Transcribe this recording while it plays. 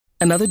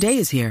Another day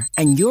is here,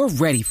 and you're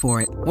ready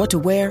for it. What to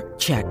wear?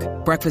 Check.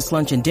 Breakfast,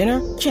 lunch, and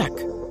dinner? Check.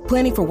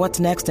 Planning for what's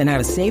next and how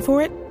to save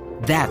for it?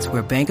 That's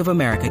where Bank of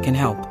America can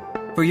help.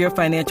 For your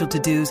financial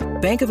to-dos,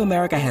 Bank of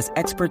America has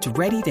experts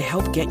ready to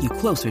help get you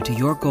closer to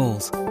your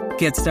goals.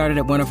 Get started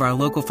at one of our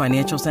local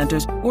financial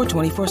centers or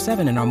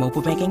 24/7 in our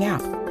mobile banking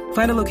app.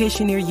 Find a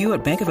location near you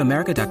at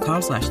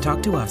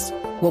bankofamerica.com/talktous.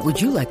 What would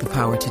you like the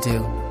power to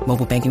do?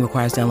 Mobile banking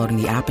requires downloading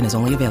the app and is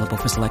only available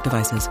for select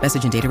devices.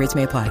 Message and data rates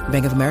may apply.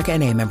 Bank of America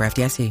NA, member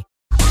FDIC.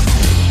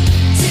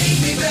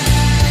 Take me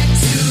back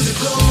to the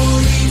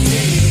glory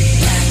days,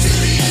 back to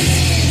the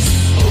 80s.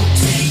 Oh,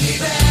 take me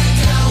back,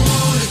 I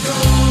wanna go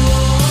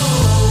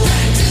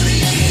back to the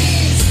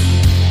 80s.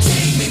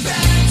 Take me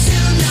back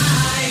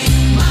tonight,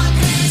 my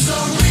pants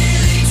are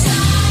really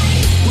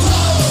tight.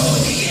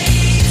 Whoa, the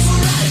 80s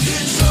were out of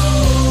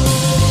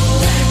control.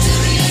 Back to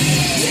the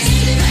 80s,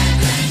 take me back,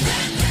 back,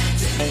 back, back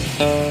to the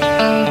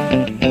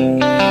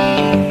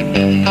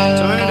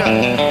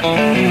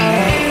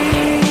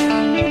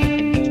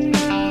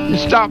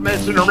 80s. Stop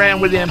messing around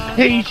with them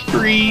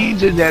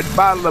pastries and that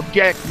bottle of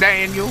Jack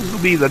Daniels. Will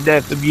be the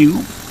death of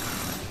you.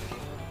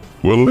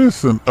 Well,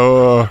 listen,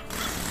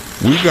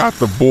 we got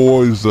the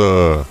boys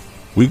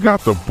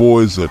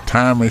a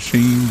time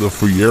machine, the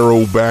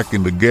Fiero back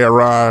in the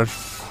garage,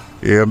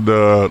 and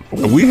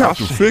we have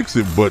to fix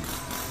it. But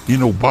you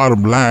know,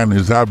 bottom line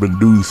is I've been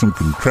doing some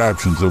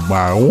contraptions of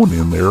my own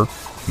in there,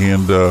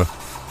 and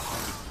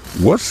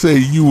what say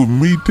you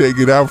and me take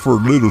it out for a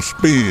little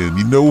spin?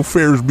 You know,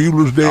 Ferris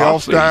Bueller's Day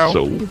Off style.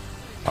 So.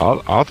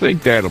 I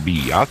think that'll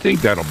be all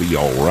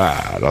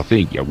right. I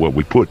think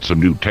we put some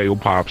new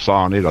tailpipes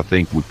on it. I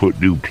think we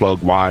put new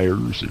plug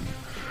wires, and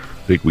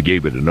I think we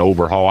gave it an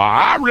overhaul.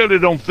 I really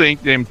don't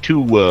think them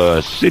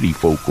two city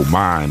folk will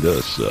mind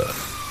us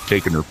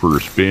taking her for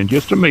a spin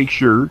just to make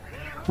sure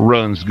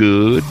runs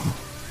good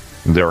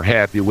and they're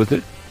happy with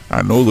it.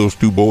 I know those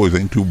two boys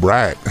ain't too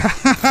bright.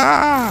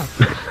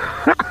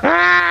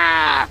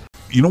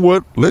 You know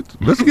what?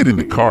 Let's get in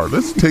the car.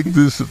 Let's take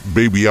this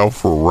baby out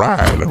for a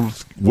ride.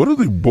 What do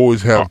the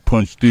boys have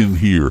punched in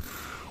here?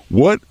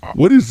 What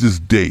is this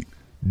date?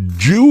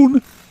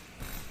 June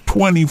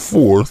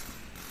 24th,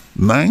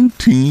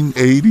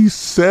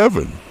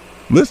 1987.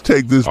 Let's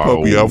take this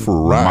puppy out for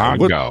a ride.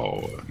 My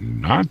God,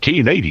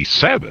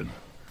 1987.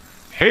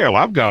 Hell,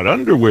 I've got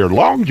underwear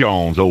long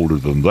johns older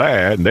than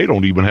that, and they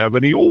don't even have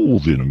any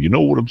holes in them. You know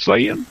what I'm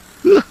saying?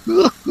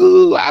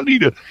 I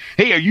need a.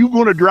 Hey, are you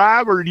going to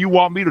drive, or do you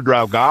want me to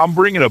drive? I'm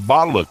bringing a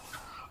bottle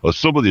of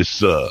some of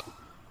this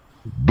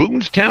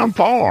Boonestown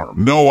Farm.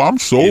 No, I'm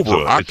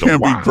sober. I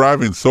can't be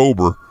driving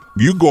sober.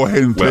 You go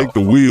ahead and take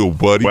the wheel,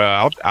 buddy.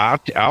 Well,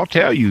 I'll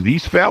tell you,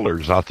 these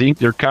fellers, I think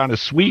they're kind of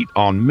sweet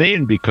on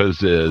men because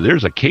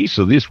there's a case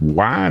of this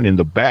wine in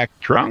the back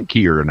trunk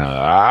here, and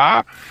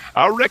I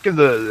reckon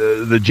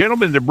the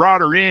gentleman that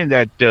brought her in,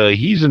 that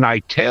he's an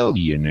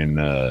Italian,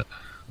 and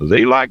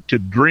they like to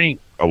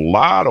drink a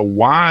lot of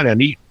wine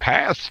and eat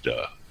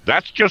pasta.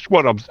 That's just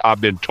what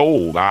I've been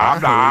told.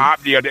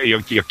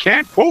 You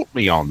can't quote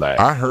me on that.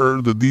 I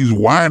heard that these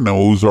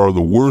winos are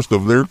the worst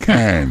of their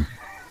kind.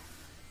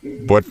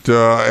 But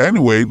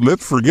anyway,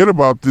 let's forget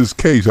about this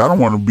case. I don't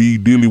want to be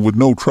dealing with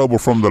no trouble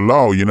from the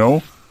law, you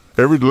know.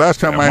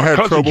 Last time I had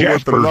trouble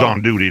with the law.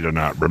 On duty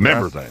tonight.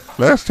 Remember that.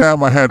 Last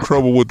time I had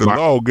trouble with the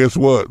law, guess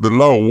what? The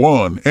law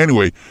won.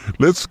 Anyway,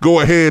 let's go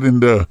ahead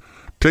and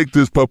take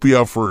this puppy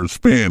out for a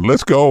spin.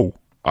 Let's go.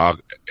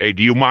 Hey,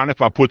 do you mind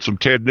if I put some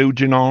Ted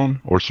Nugent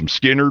on or some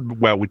Skinner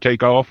while we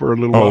take off for a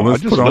little while?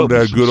 Let's put on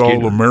that good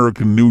old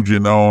American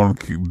Nugent on.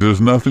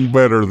 There's nothing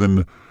better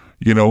than,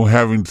 you know,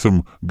 having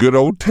some good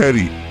old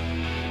Teddy.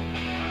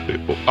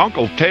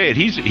 Uncle Ted,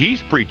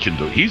 he's preaching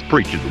the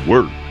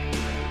word.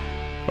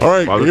 All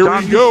right, by the here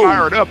time we go. You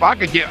fire it up, I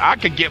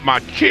could get my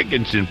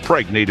chickens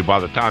impregnated by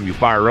the time you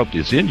fire up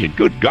this engine.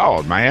 Good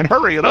God, man,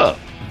 hurry it up!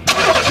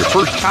 Your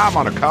first time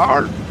on a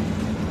car?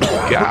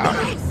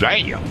 Gosh,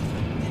 damn!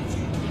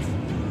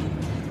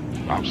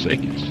 5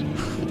 seconds.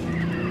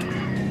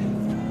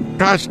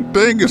 Gosh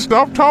dang it,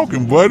 stop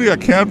talking, buddy. I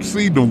can't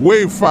see the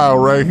wave file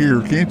right here.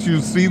 Can't you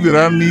see that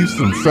I need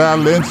some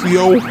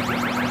silencio?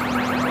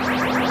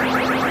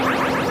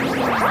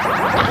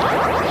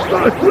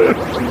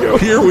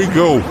 Here we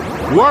go.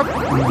 What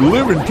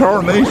living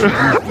tarnation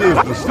is this?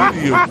 The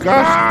city of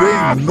gosh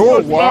dang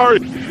Norwalk.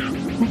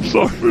 I'm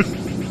sorry.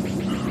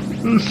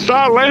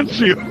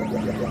 Silencio.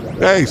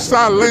 Hey,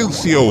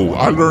 silencio.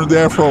 I learned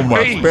that from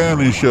my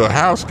Spanish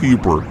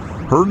housekeeper.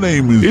 Her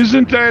name is...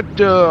 Isn't that...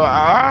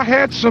 I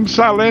had some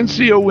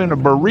silencio in a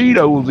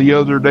burrito the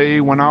other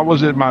day when I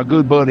was at my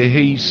good buddy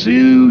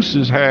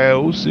Jesus's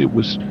house. It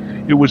was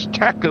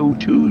Taco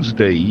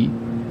Tuesday,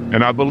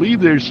 and I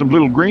believe there's some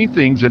little green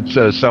things that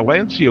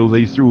silencio.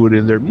 They threw it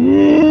in there.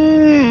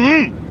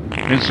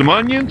 And some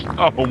onions.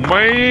 Oh,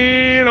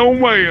 man.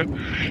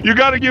 You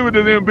got to give it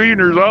to them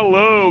beaners. I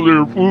love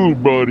their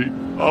food, buddy.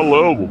 I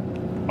love them.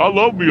 I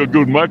love me a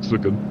good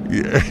Mexican.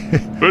 Yeah.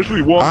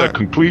 Especially one that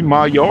can clean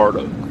my yard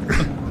up.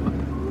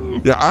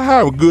 Yeah, I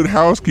have a good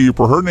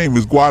housekeeper. Her name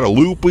is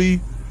Guadalupe,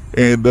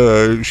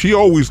 and she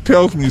always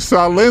tells me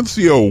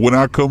silencio when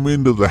I come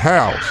into the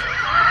house.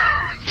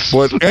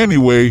 But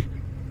anyway,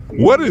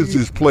 what is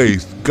this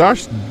place?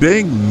 Gosh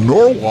dang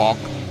Norwalk.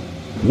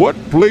 What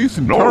place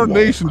in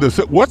tarnation does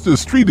it? What's the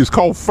street? It's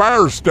called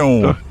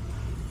Firestone.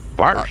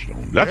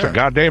 Firestone? That's yeah. a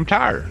goddamn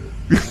tire.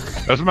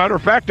 As a matter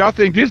of fact, I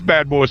think this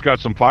bad boy's got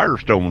some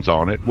Firestones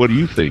on it. What do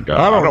you think?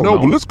 I don't know,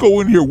 but let's go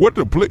in here. What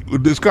the place?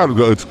 It's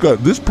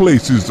got this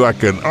place is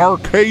like an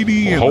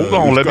arcade. Hold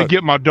on, let me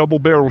get my double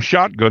barrel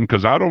shotgun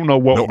because I don't know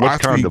what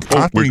kind of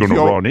folk we're going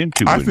to run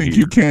into. I think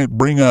you can't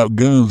bring out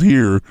guns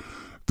here.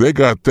 They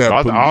got that.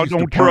 I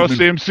don't trust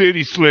them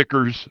city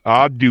slickers.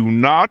 I do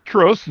not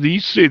trust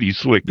these city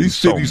slickers. These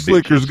city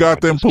slickers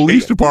got them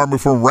police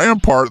department from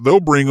Rampart.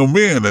 They'll bring them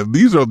in. And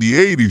these are the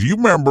 80s. You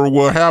remember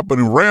what happened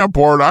in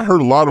Rampart? I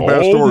heard a lot of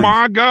bad stories. Oh,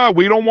 my God.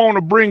 We don't want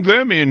to bring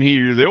them in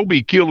here. They'll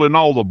be killing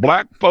all the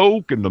black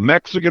folk and the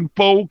Mexican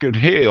folk. And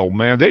hell,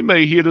 man, they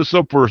may hit us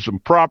up for some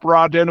proper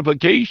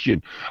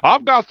identification.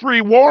 I've got 3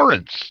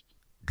 warrants.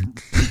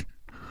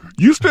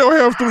 You still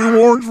have 3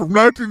 warrants from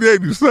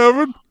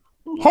 1987?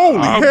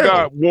 Holy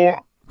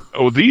hell.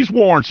 These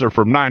warrants are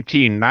from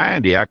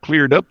 1990. I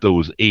cleared up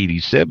those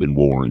 87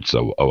 warrants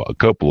a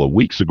couple of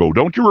weeks ago.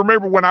 Don't you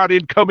remember when I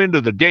didn't come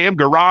into the damn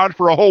garage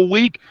for a whole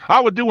week? I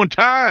was doing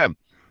time.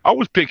 I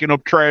was picking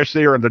up trash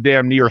there on the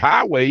damn near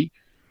highway.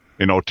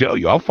 And I'll tell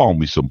you, I found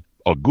me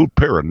a good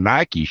pair of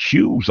Nike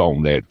shoes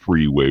on that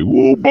freeway.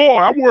 Oh, boy,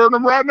 I'm wearing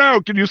them right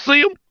now. Can you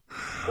see them?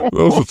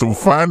 Those are some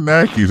fine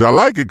Nikes. I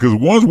like it because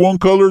one's one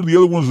color, the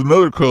other one's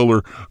another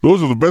color.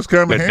 Those are the best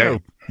kind to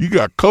have. You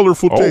got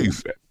colorful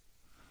taste.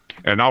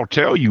 And I'll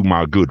tell you,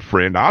 my good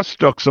friend, I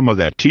stuck some of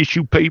that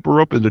tissue paper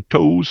up in the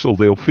toes so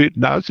they'll fit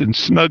nice and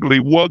snuggly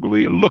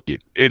wuggly. And look,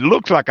 it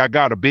looks like I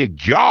got a big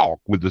jaw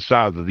with the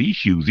size of these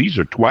shoes. These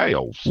are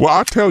 12s. Well,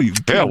 I tell you,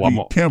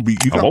 can't be.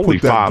 You got to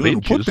put that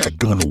gun. Put that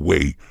gun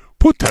away.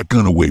 Put that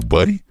gun away,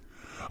 buddy.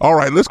 All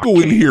right, let's go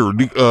in here.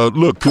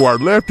 Look, to our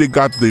left, they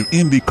got the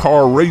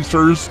IndyCar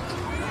racers.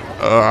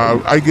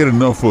 I get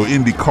enough of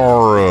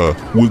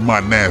IndyCar with my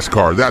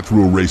NASCAR. That's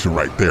real racing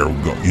right there.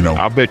 You know.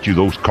 I bet you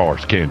those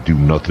cars can't do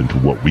nothing to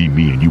what me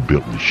and you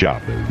built in the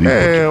shop.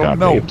 Hell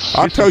no!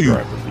 I'll tell you.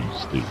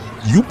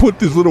 You put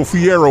this little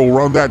Fiero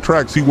around that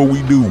track. See what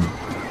we do.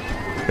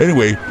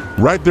 Anyway,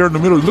 right there in the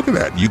middle. Look at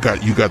that. You got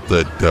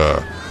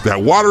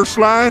that water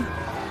slide.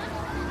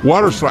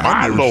 Water slide.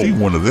 I've never seen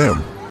one of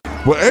them.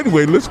 Well,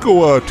 anyway, let's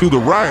go to the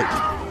right.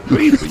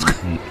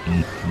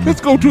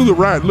 Let's go to the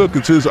right. Look,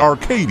 it says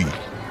arcade.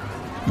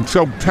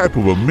 Some type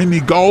of a mini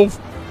golf.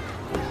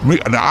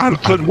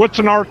 What's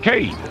an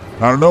arcade?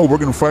 I don't know. We're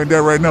going to find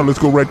out right now. Let's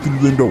go right through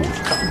the doors.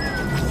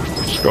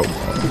 Let's go.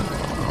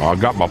 I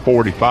got my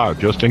 45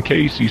 just in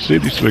case these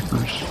city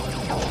slickers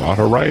not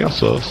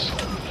harass us.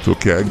 It's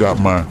okay. I got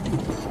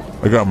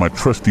my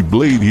trusty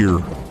blade here.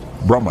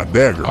 Brought my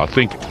dagger.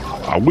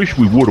 I wish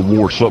we would have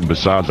wore something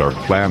besides our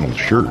flannel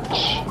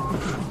shirts.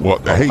 Well,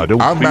 hey,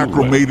 I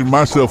macromated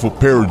myself a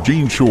pair of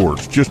jean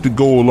shorts just to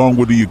go along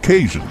with the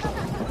occasion.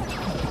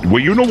 Well,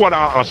 you know what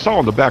I saw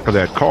in the back of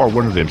that car?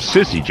 One of them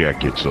sissy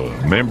jackets,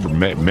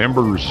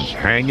 members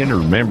hanging or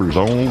members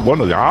on.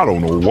 I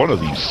don't know, one of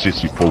these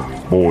sissy folk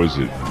boys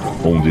that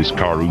own this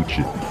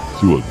Carucci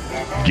threw a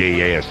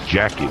gay-ass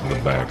jacket in the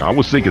back. I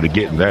was thinking of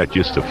getting that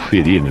just to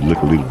fit in and look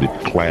a little bit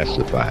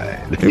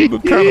classified. It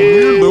look kind of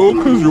weird, though,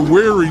 because you're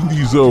wearing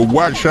these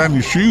white,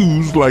 shiny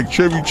shoes like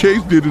Chevy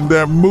Chase did in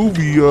that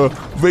movie,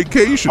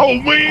 Vacation. Oh,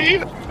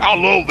 man! I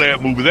love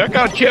that movie. That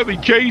guy Chevy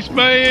Chase,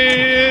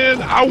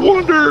 man! I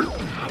wonder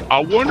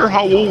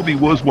how old he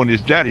was when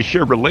his daddy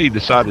Chevrolet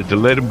decided to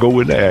let him go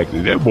into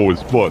acting. That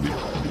boy's funny.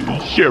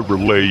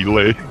 Chevrolet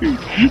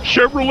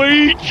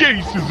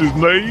Chase is his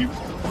name.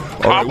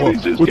 All right,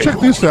 well, check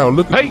this out.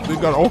 Look, they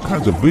got all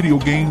kinds of video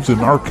games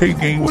and arcade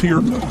games here.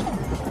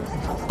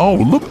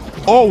 Oh, look.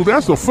 Oh,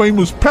 that's a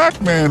famous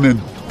Pac-Man in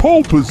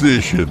pole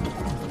position.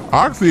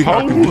 I think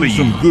I can do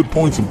some good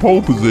points in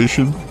pole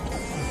position.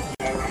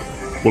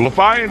 Well, if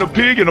I ain't a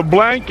pig in a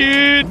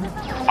blanket,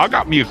 I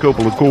got me a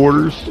couple of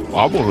quarters.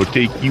 I want to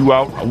take you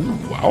out. I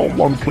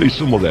want to play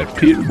some of that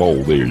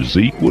pinball there,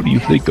 Zeke. What do you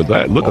think of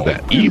that? Look at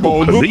that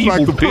evil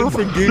Knievel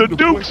pinball. The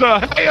Dukes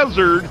of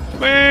Hazzard,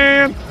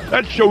 man.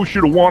 That show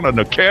should have won an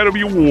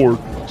Academy Award.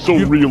 So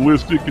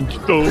realistic and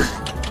stuff.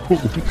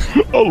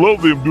 I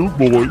love them Duke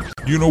boys.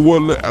 You know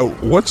what?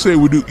 What say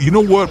we do? You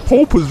know what?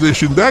 Pole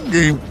position. That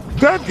game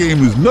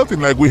is nothing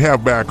like we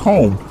have back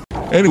home.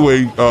 Anyway,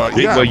 you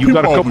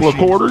got a couple of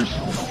quarters?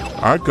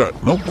 I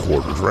got no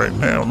quarters right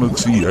now.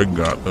 Let's see. I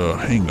got,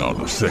 hang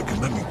on a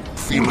second. Let me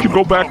feel it. You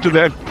go back to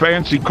that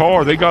fancy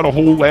car. They got a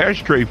whole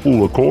ashtray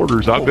full of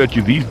quarters. I bet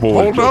you these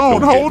boys. Hold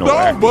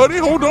on, buddy.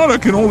 Hold on. I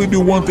can only do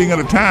one thing at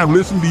a time.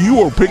 Listen to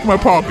you or pick my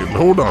pocket.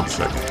 Hold on a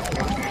second.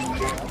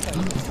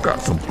 Got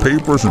some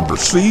papers and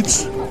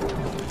receipts.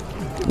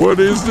 What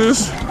is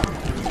this?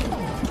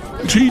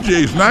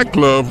 TJ's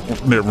nightclub.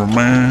 Never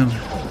mind.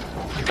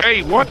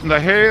 Hey, what in the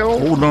hell?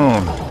 Hold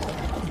on.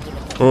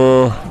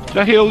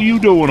 The hell you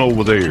doing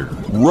over there?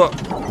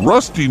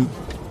 Rusty's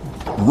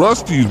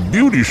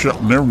beauty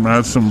shop. Never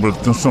mind,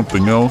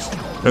 something else.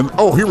 And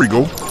oh, here we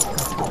go.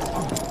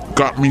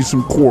 Got me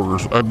some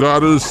quarters. I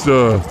got us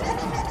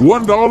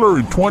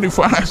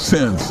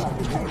 $1.25.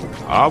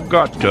 I've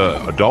got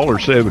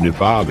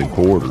 $1.75 in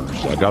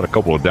quarters. I got a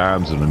couple of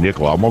dimes and a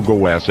nickel. I'm gonna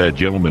go ask that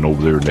gentleman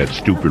over there in that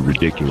stupid,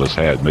 ridiculous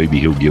hat. Maybe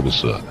he'll give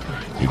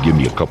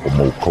me a couple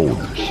more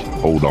quarters.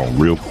 Hold on,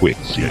 real quick.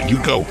 Yeah,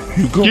 you go.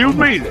 You go. Excuse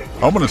me.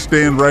 I'm gonna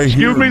stand right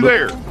here. Excuse me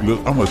there. Look,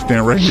 I'm gonna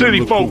stand right here.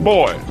 City folk cool.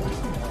 boy.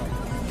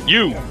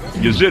 You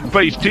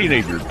zit-faced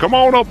teenager. Come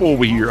on up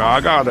over here.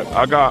 I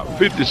got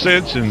 50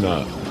 cents and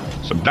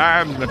some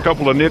dimes and a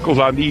couple of nickels.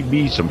 I need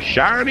me some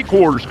shiny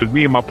quarters because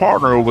me and my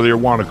partner over there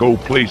want to go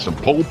play some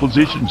pole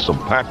position, some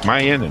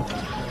Pac-Man, and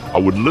I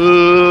would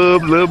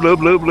love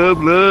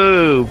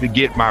to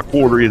get my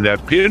quarter in that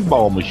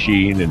pinball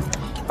machine, and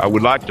I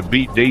would like to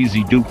beat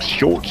Daisy Duke's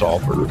shorts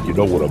off her, if you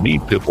know what I mean,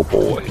 Pipple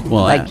boy.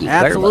 Well, Thank you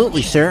very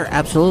absolutely, much. sir.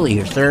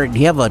 Absolutely, sir. Do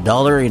you have a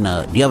dollar do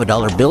you have a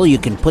dollar bill? You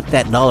can put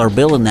that dollar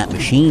bill in that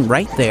machine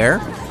right there,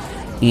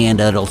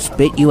 and it'll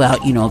spit you out,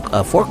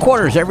 4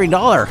 quarters every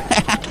dollar.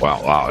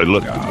 Well,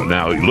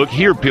 look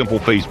here, pimple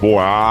face boy.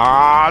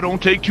 I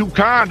don't take too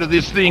kind to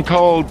this thing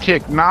called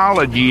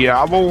technology.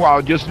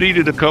 I just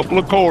needed a couple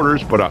of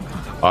quarters, but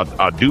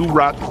I do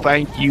right to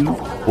thank you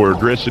for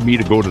addressing me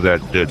to go to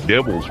that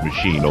devil's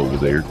machine over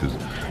there, because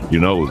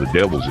the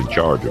devil's in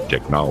charge of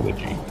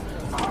technology.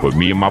 But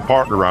me and my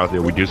partner out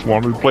there, we just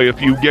wanted to play a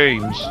few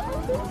games.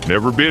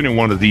 Never been in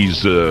one of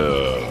these.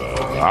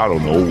 I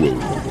don't know.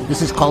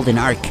 This is called an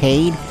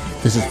arcade.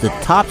 This is the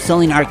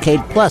top-selling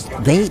arcade. Plus,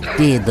 they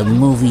did the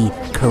movie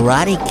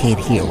Karate Kid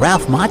here.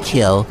 Ralph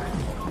Macchio.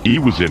 He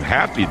was in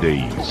Happy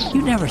Days.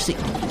 You never see.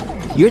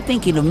 You're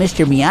thinking of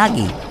Mr.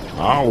 Miyagi.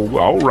 Oh,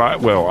 all right.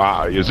 Well,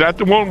 is that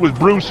the one with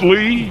Bruce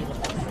Lee?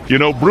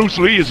 Bruce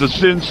Lee is the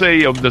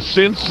sensei of the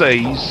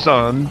sensei's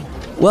son.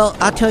 Well,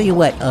 I'll tell you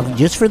what.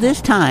 Just for this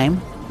time,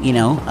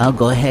 I'll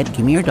go ahead.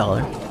 Give me your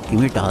dollar. Give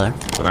me your dollar.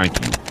 Thank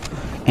you.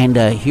 And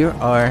here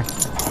are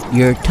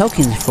your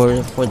tokens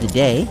for the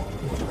day.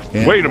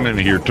 And Wait a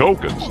minute here,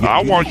 tokens.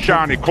 I want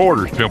shiny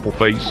quarters, pimple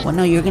face. Well,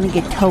 no, you're going to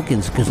get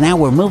tokens because now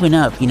we're moving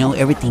up.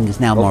 Everything is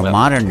now more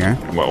moderner.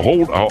 Well,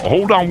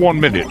 hold on 1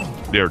 minute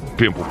there,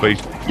 pimple face.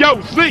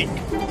 Yo, Zeke!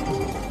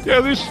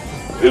 Yeah, this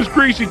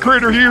greasy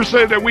critter here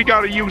said that we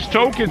got to use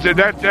tokens, and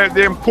that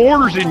them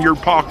quarters in your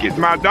pocket,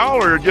 my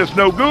dollar, are just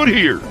no good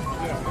here.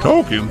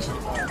 tokens.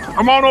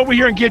 Come on over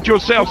here and get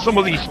yourself some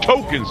of these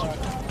tokens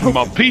from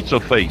my pizza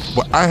face.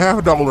 But I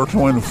have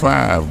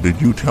 $1.25.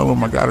 Did you tell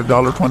him I got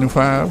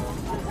 $1.25?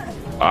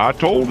 I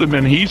told him,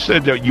 and he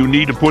said that you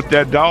need to put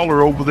that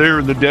dollar over there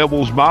in the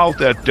devil's mouth,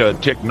 that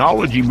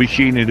technology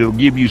machine, and it'll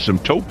give you some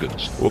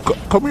tokens. Well,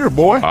 come here,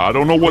 boy. I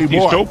don't know what Hey,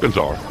 these boy. tokens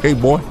are. Hey,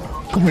 boy,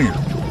 come here.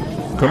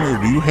 Come here.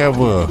 Do you have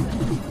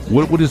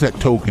what is that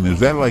token? Is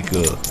that like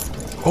a?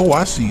 Oh,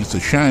 I see. It's a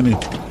shiny.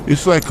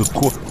 It's like a.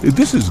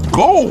 This is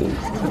gold.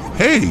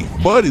 Hey,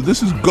 buddy,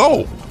 this is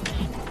gold.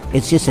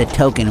 It's just a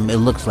token. It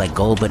looks like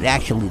gold, but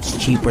actually it's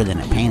cheaper than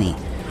a penny.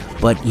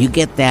 But you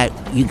get that.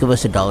 You give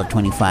us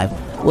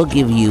 $1.25. We'll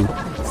give you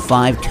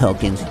 5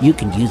 tokens. You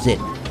can use it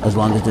as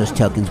long as those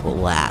tokens will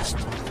last.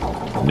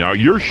 Now,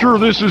 you're sure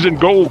this isn't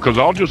gold? Because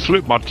I'll just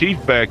slip my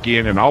teeth back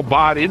in and I'll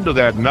bite into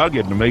that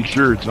nugget to make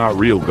sure it's not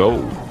real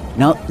gold.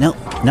 No,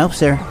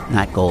 sir.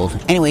 Not gold.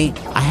 Anyway,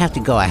 I have to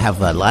go. I have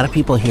a lot of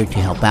people here to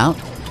help out.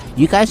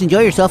 You guys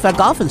enjoy yourself at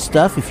golf and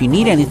stuff. If you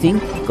need anything,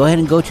 go ahead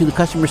and go to the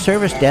customer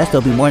service desk.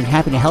 They'll be more than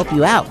happy to help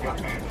you out.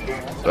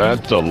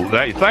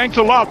 Thanks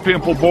a lot,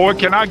 pimple boy.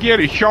 Can I get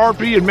a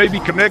Sharpie and maybe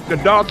connect the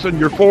dots on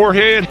your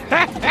forehead?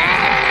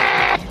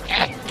 I'm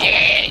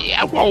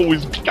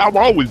always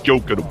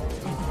joking.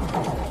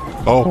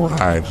 All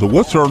right. So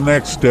what's our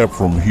next step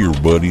from here,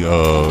 buddy?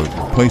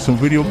 Play some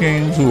video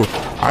games, or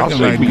I got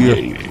an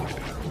idea.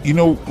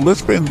 Let's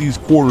spend these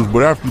quarters,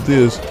 but after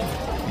this,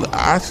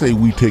 I say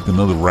we take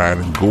another ride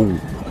and go.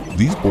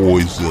 These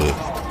boys,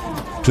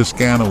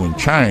 Toscano and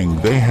Chang,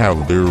 they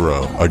have their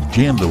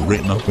agenda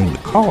written up in the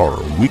car.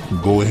 We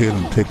can go ahead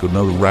and take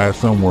another ride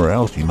somewhere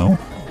else, Well,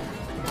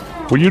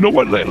 you know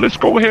what? Let's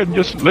go ahead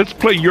and let's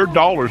play your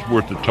dollar's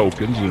worth of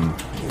tokens, and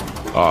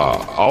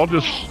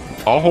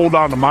I'll hold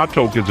on to my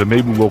tokens, and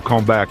maybe we'll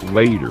come back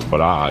later.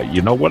 But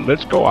you know what?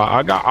 Let's go.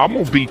 I'm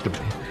gonna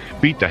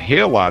beat the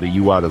hell out of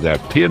you out of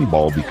that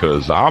pinball,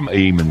 because I'm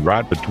aiming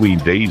right between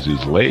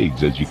Daisy's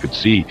legs, as you can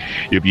see.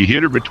 If you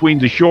hit her between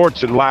the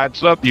shorts, it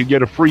lights up. You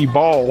get a free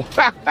ball.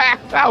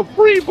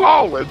 Free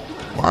balling.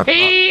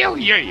 Hell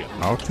yeah!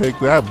 I'll take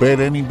that bet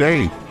any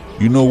day.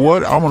 You know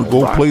what? I'm gonna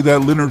go play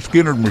that Leonard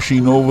Skinner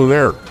machine over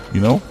there.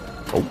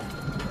 Oh,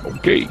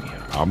 okay.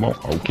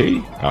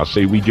 Okay. I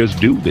say we just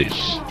do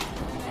this.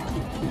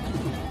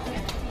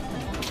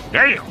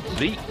 Damn,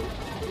 see?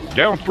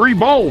 Down 3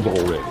 balls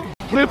already.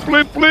 Flip,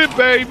 flip, flip,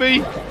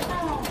 baby.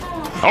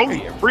 Oh,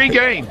 yeah, free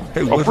game.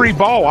 Hey, A free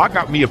ball. I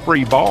got me a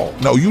free ball.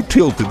 No, you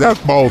tilted.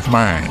 That ball's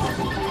mine.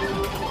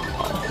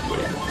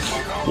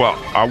 Well,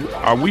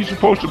 are we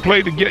supposed to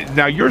play together?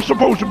 Now, you're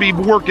supposed to be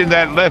working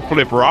that left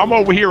flipper. I'm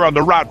over here on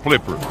the right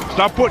flipper.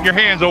 Stop putting your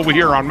hands over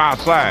here on my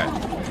side.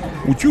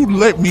 Would you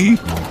let me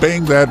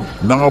bang that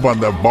knob on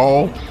that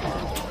ball?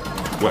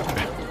 Well,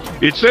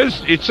 it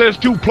says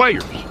 2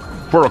 players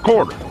for a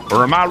quarter.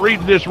 Or am I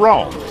reading this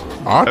wrong?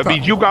 That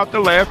means you got the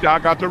left, I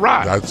got the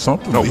right. That's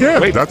something. No, yeah,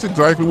 wait. that's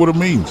exactly what it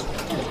means.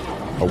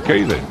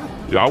 Okay, then.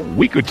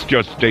 We could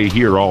just stay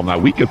here all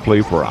night. We could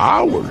play for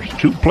hours.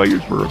 2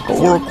 players for a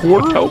quarter. For a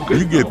quarter, token.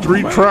 you get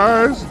 3 Man.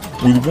 tries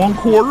with 1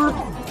 quarter.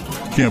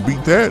 Can't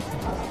beat that.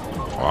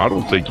 I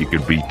don't think you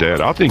can beat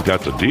that. I think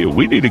that's a deal.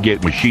 We need to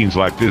get machines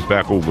like this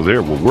back over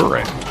there where we're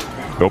at,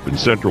 up in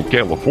Central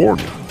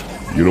California.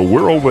 You know,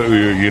 we're over,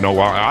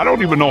 I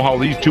don't even know how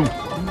these 2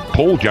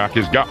 pole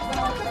jockeys got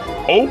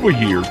over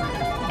here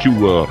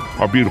to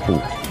our beautiful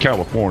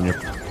California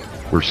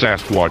where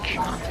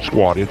Sasquatch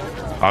squatted.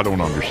 I don't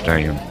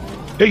understand.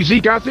 Hey,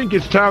 Zeke, I think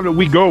it's time that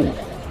we go.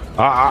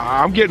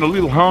 I'm getting a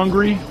little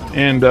hungry,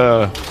 and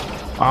I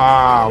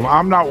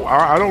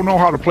don't know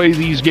how to play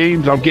these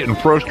games. I'm getting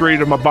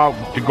frustrated. I'm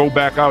about to go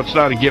back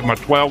outside and get my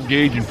 12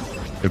 gauge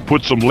and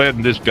put some lead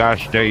in this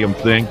gosh damn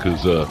thing,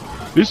 because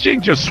this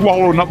thing just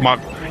swallowing up my...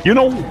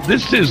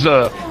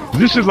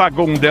 This is like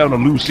going down to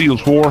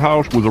Lucille's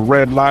whorehouse with the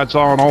red lights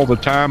on all the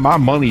time. My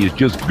money is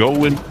just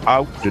going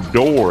out the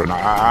door, and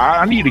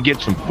I need to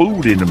get some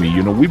food into me.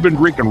 We've been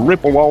drinking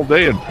Ripple all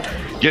day and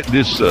getting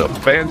this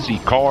fancy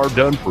car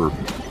done for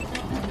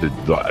the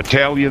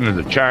Italian and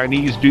the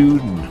Chinese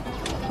dude. And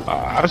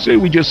I say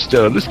we just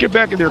let's get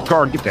back in their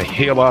car and get the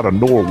hell out of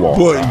Norwalk.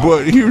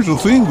 But here's the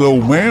thing,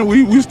 though, man.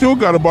 We still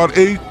got about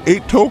eight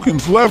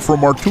tokens left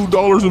from our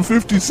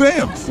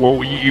 $2.50.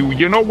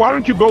 Well, why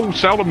don't you go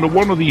sell them to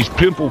one of these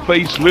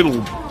pimple-faced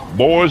little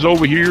boys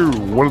over here,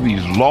 one of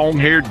these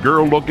long-haired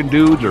girl-looking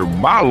dudes, or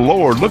my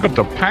lord, look at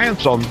the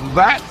pants on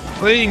that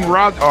thing,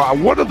 right?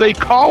 What do they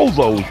call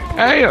those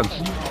pants?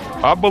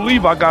 I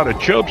believe I got a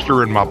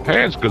chubster in my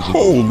pants because of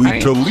those Holy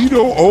pants.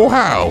 Toledo,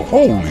 Ohio.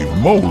 Holy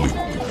moly.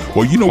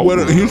 Well, you know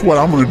what? Here's what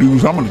I'm going to do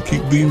is I'm going to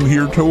keep these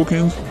here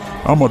tokens.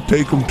 I'm going to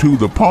take them to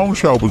the pawn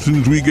shop as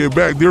soon as we get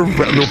back. They're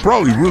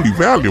probably really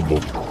valuable.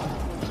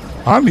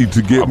 I need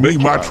to get me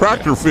my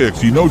tractor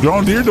fixed.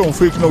 John Deere don't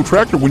fix no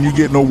tractor when you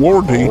get no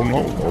warranty.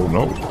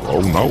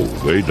 Oh no,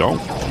 they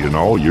don't.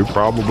 You're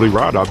probably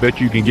right. I bet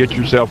you can get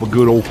yourself a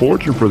good old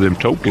fortune for them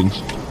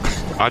tokens.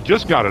 I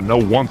just got to know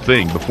one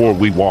thing before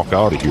we walk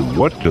out of here.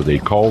 What do they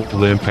call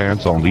them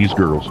pants on these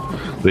girls?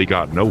 They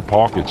got no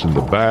pockets in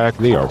the back.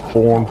 They are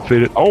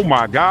form-fitted. Oh,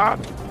 my God.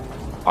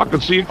 I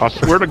can see it. I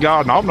swear to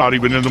God, and I'm not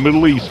even in the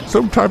Middle East.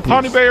 Some type of...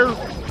 Honey bear.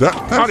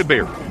 Honey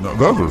bear. No,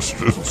 those are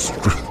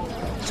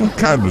some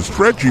kind of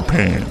stretchy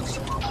pants.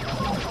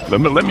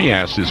 Let me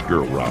ask this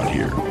girl right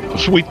here.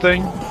 Sweet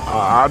thing,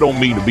 I don't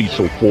mean to be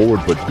so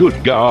forward, but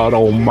good God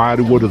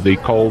almighty, what do they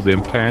call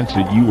them pants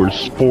that you were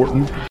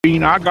sporting?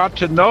 I got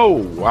to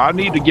know. I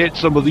need to get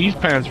some of these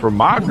pants for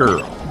my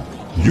girl.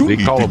 You They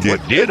need call to them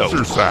get dittos.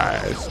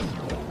 exercise.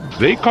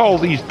 They call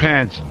these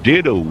pants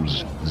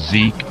dittos,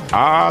 Zeke.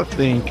 I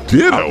think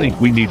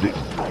we need to...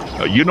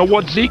 you know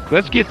what, Zeke?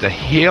 Let's get the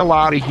hell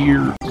out of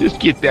here. Just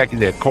get back in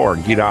that car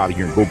and get out of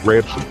here and go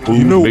grab some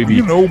food.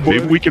 Maybe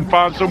we can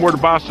find somewhere to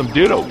buy some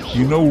dittos.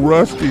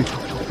 Rusty,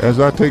 as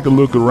I take a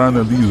look around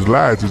at these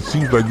lights, it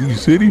seems like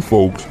these city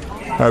folks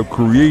have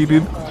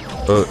created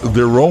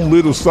their own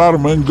little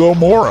Sodom and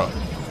Gomorrah.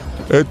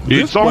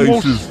 This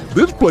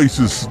place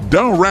is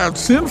downright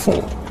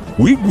sinful.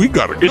 We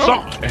gotta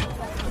go.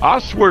 I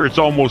swear it's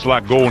almost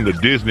like going to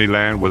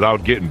Disneyland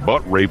without getting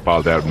butt raped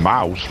by that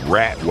mouse,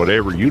 rat,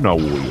 whatever, with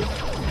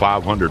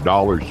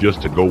 $500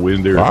 just to go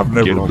in there I've and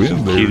never get on been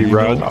some there. kiddie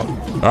ride.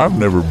 I've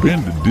never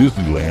been to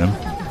Disneyland.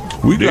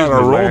 We got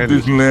our own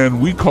Disneyland.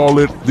 We call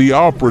it the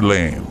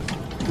Opryland.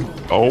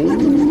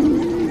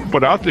 Oh,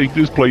 but I think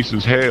this place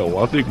is hell.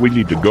 I think we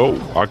need to go.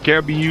 I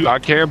can't be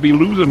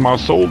losing my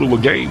soul to a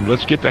game.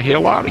 Let's get the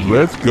hell out of here.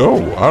 Let's go.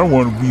 I don't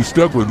want to be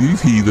stuck with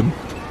these heathen.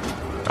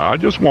 I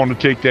just want to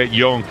take that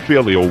young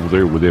filly over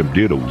there with them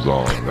dittos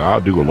on. I'll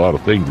do a lot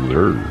of things with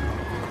her.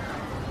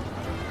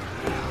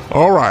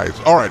 All right.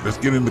 Let's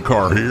get in the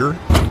car here.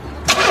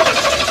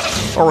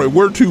 All right,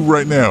 where to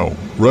right now,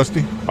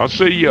 Rusty? I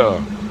say, you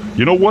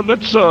know what?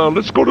 Let's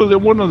go to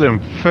one of them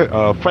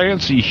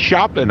fancy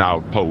shopping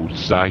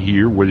outposts I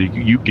hear where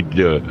you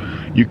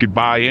could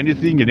buy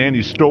anything in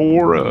any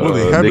store. Well,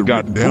 they have it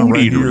got written down food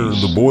right here.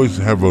 eateries. The boys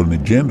have an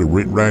agenda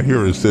written right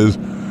here. It says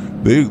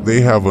they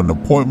have an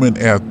appointment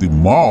at the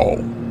mall.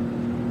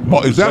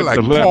 Is that like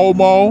Paul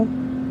Mall?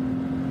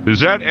 Is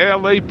that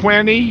L.A.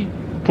 Puente?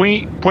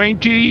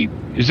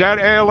 Is that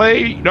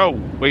L.A.?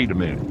 No, wait a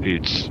minute.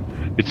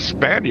 It's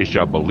Spanish,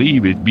 I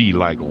believe. It'd be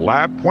like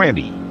La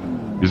Puente.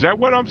 Is that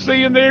what I'm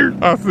saying there?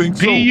 I think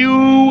so.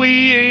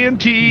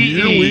 Puente.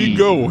 Here we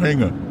go.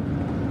 Hang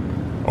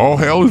on. All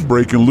hell is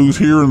breaking loose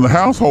here in the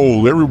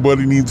household.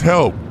 Everybody needs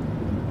help.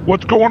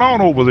 What's going on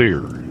over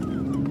there?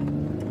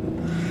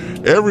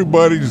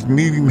 Everybody's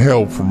needing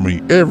help from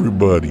me.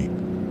 Everybody.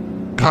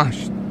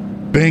 Gosh,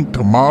 dang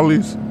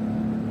tamales.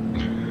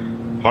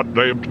 Hot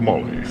damn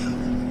tamale.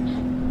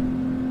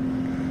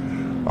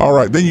 All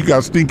right, then you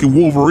got stinking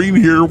Wolverine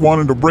here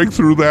wanting to break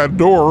through that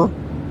door.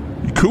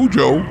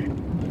 Cujo.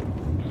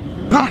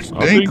 Gosh,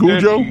 dang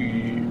Cujo.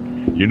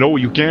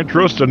 You can't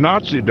trust a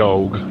Nazi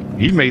dog.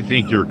 He may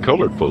think you're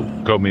colored folk.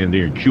 Come in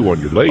there and chew on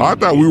your leg. I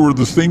thought we were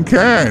the same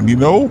kind, you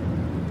know?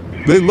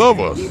 They love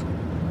us.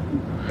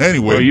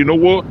 Anyway. Well, you know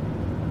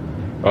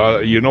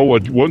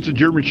what? Once a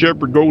German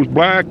Shepherd goes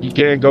black, you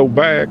can't go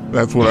back.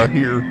 That's what I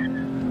hear.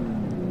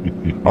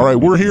 All right,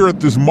 we're here at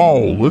this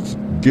mall. Let's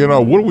get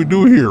out. What do we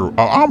do here?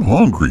 I'm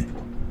hungry.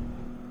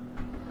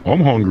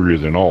 I'm hungrier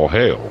than all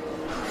hell.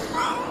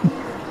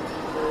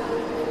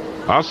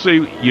 I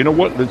say, you know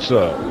what? Let's,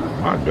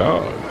 my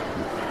God.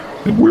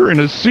 We're in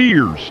a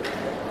Sears.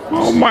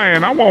 Oh,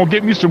 man, I want to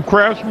get me some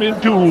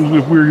Craftsman tools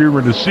if we're here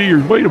in a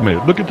Sears. Wait a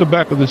minute. Look at the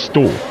back of the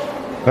store.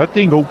 That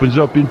thing opens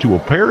up into a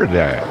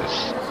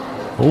paradise.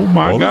 Oh,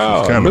 my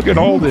God. Look at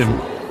all them.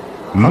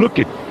 Look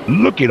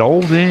at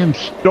all them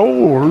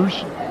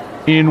stores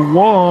in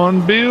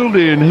one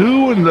building.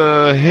 Who in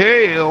the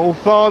hell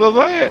thought of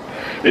that?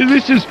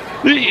 This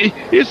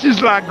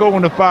is like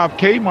going to 5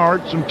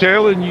 Kmart's. I'm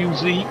telling you,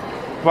 Zeke.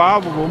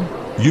 5 of them.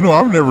 You know,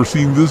 I've never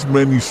seen this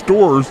many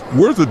stores.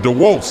 Where's the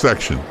DeWalt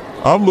section?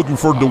 I'm looking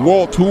for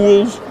DeWalt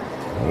tools.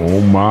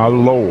 Oh, my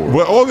Lord.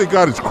 Well, all they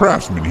got is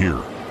Craftsman here.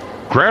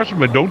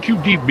 Craftsman, don't you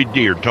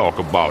dare talk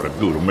about a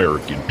good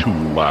American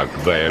tool like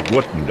that.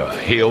 What in the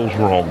hell's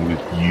wrong with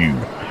you?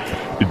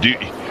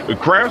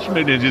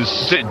 Craftsman is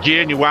as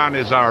genuine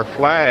as our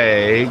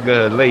flag,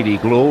 Lady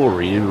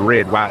Glory,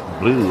 red, white, and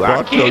blue.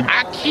 I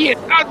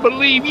cannot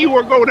believe you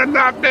are going to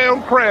knock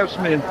down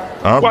Craftsman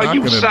while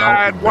you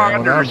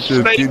sidewinder I'm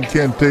just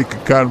can't take a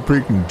cotton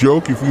picking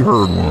joke if you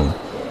heard one.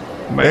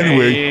 Man,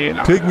 anyway,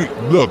 take me.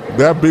 Look,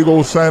 that big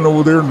old sign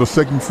over there on the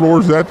second floor.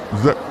 Is that?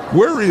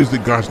 Where is the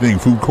gosh dang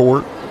food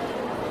court?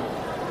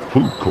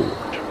 Food court.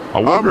 I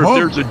wonder if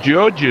there's a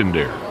judge in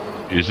there.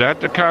 Is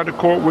that the kind of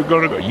court we're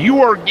going to go?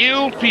 You are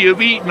guilty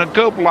of eating a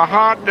couple of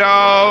hot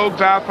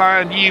dogs. I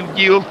find you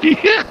guilty.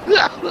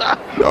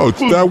 No, it's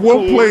that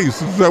one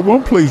place. It's that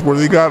one place where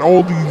they got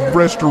all these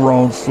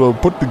restaurants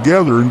put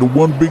together into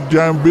one big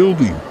giant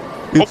building.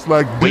 It's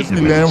like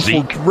Disneyland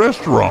for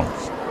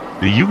restaurants.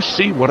 Do you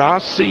see what I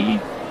see?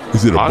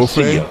 Is it a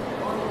buffet?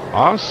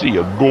 I see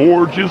a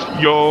gorgeous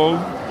young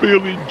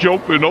filly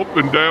jumping up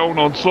and down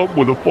on something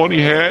with a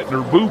funny hat and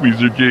her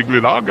boobies are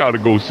jiggling. I gotta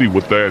go see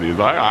what that is.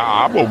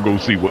 I'm gonna go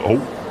see what.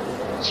 Oh,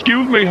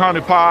 excuse me,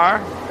 honey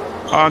pie.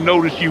 I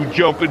noticed you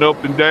jumping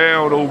up and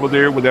down over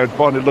there with that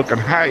funny looking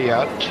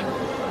hat.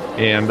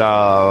 And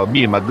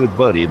me and my good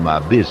buddy, my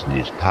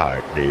business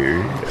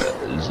partner,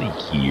 Zeke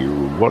here,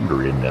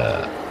 wondering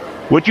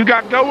what you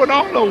got going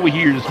on over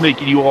here that's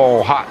making you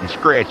all hot and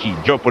scratchy,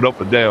 jumping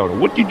up and down.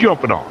 What you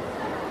jumping on?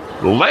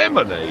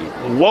 Lemonade?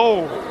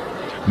 Lord.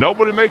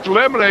 Nobody makes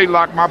lemonade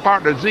like my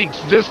partner Zeke's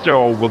sister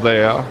over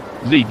there.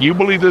 Zeke, you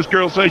believe this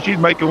girl says she's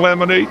making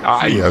lemonade?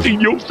 I ain't seen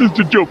your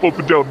sister jump up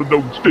and down the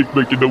nose stick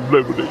making no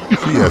lemonade.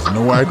 She has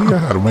no idea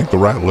how to make the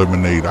right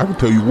lemonade. I can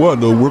tell you what,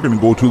 though, we're going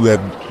to go to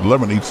that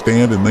lemonade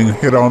stand and then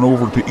head on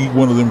over to eat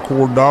one of them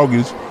corn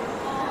doggies.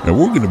 And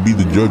we're going to be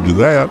the judge of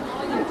that.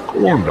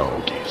 Corn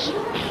doggies?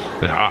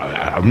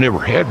 I've never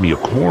had me a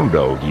corn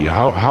doggy.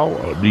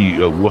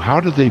 How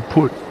do they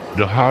put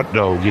the hot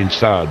dog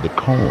inside the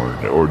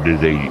corn, or do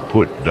they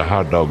put the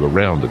hot dog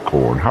around the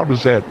corn? How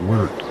does that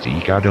work,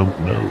 Zeke? I don't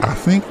know. I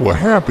think what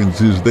happens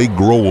is they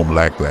grow them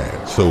like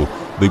that. So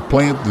they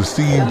plant the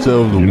seeds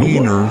of the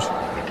wieners,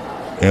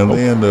 and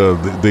then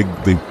they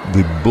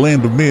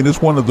blend them in.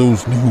 It's one of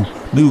those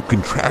new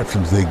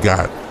contraptions they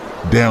got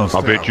down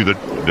south. I bet you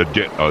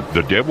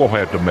the devil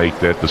had to make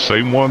that. The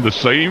same one, the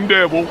same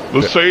devil,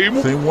 the same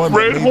one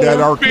red that made that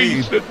horned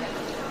arcade. beast.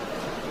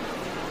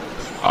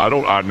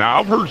 Now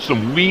I've heard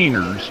some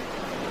wieners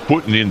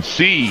putting in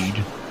seed,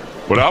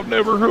 but I've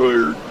never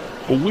heard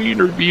a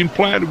wiener being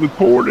planted with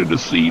corn in the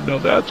seed. Now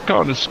that's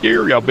kind of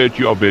scary. I bet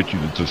you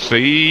it's the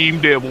same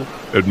devil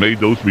that made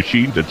those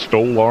machines that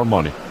stole our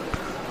money.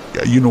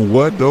 Yeah, you know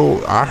what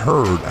though? I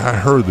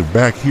heard that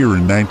back here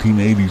in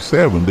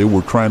 1987 they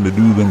were trying to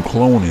do them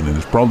cloning, and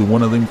it's probably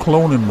one of them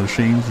cloning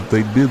machines that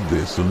they did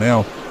this. So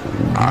now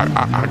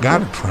I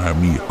gotta try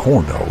me a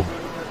corn dog.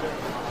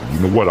 You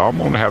know what? I'm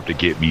gonna have to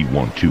get me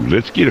one too.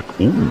 Let's get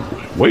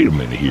wait a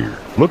minute here.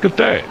 Look at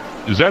that.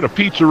 Is that a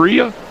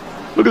pizzeria?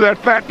 Look at that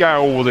fat guy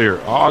over there.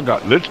 I'm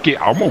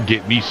gonna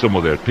get me some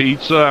of that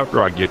pizza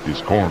after I get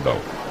this corn dog.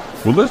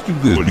 Well, let's do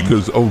this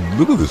because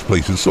look at this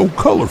place. It's so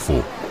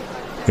colorful.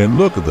 And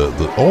look at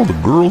all the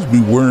girls be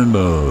wearing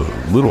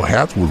little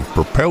hats with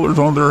propellers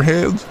on their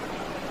heads.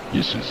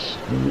 This is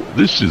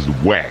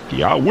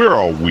wacky. Where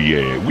are we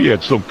at? We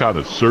had some kind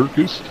of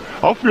circus.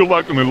 I feel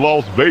like I'm in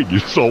Las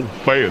Vegas, so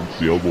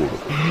fancy. I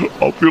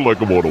feel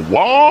like I'm on a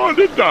wine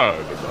and dine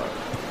tonight.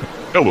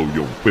 Hello,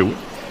 young fella.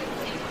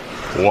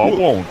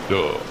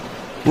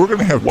 We're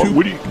gonna have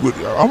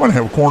I'm gonna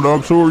have a corn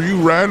dog. So are you,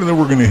 right? And then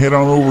we're gonna head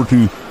on over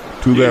to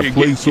that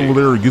place over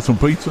there and get some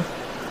pizza.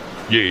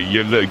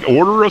 Yeah.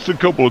 Order us a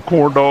couple of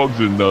corn dogs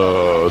and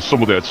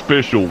some of that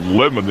special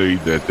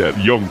lemonade that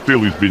young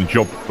filly's been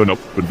jumping up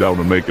and down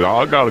and making.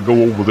 I gotta go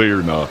over there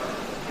and I'm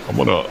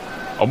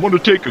gonna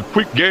take a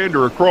quick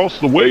gander across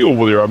the way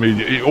over there. I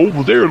mean,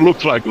 over there it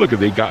looks like, look,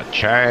 they got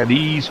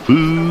Chinese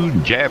food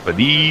and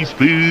Japanese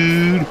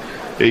food.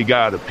 They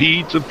got a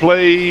pizza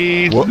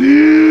place. What?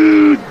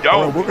 Dude,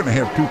 All right, we're gonna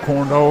have 2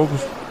 corn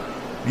dogs.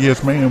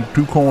 Yes, ma'am.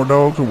 2 corn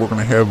dogs, and we're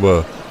gonna have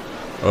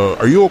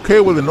are you okay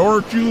with an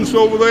orange juice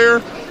over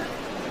there?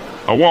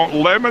 I want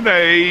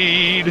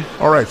lemonade.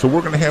 All right, so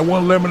we're gonna have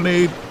 1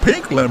 lemonade,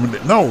 pink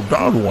lemonade. No,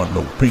 I don't want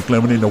no pink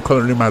lemonade, no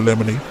color in my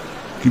lemonade.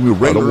 Give me a I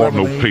regular don't want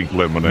lemonade. no pink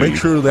lemonade. Make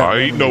sure that I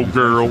ain't no lemonade is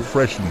girl.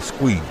 freshly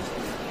squeezed.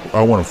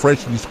 I want a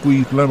freshly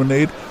squeezed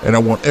lemonade, and I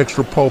want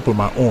extra pulp in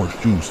my orange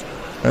juice.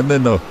 And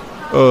then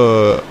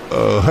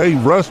hey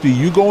Rusty,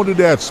 you going to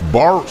that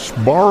Sbarro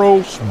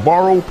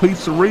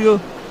Pizzeria?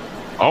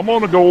 I'm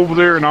gonna go over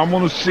there and I'm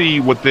gonna see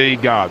what they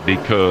got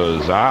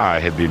because I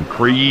have been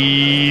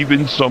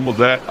craving some of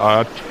that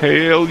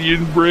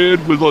Italian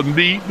bread with a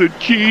meat and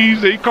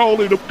cheese. They call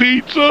it a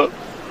pizza.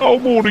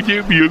 I'm gonna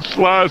get me a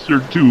slice or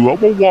 2. I'm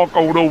gonna walk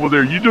on over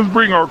there. You just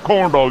bring our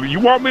corn dog. You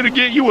want me to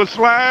get you a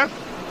slice?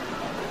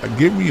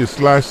 Give me a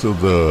slice of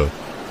their.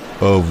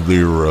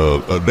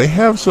 They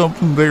have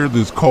something there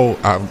that's called.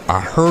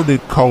 I heard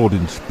it called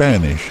in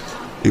Spanish.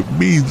 It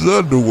means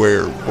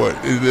underwear, but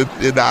in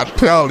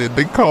Italian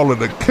they call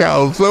it a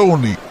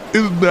calzone.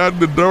 Isn't that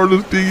the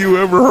darndest thing you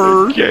ever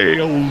heard?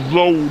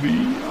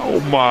 Calzone. Oh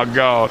my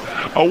God.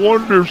 I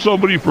wonder if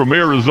somebody from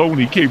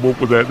Arizona came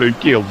up with that name,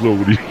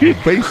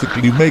 calzone.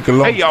 Basically, make a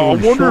long Hey, I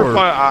story wonder short.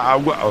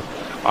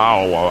 if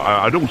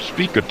I don't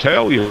speak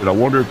Italian. I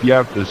wonder if you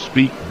have to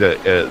speak the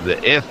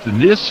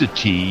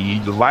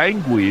ethnicity, the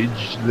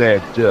language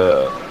that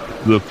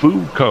the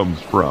food comes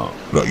from.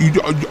 No,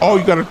 all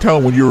you got to tell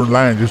them when you're in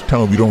line, just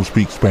tell them you don't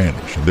speak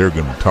Spanish, and they're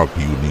going to talk to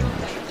you in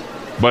English.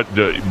 But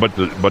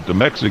the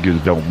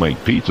Mexicans don't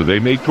make pizza. They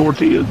make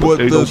tortillas, But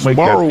they the don't make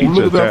Sbarro, that pizza.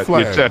 look at that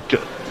flag.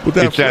 With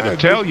that It's that flag,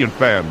 Italian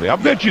family. I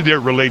bet you they're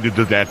related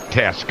to that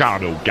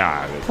Toscano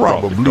guy. that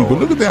brought the Probably, but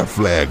look at that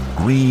flag.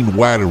 Green,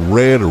 white, and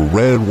red, or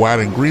red, white,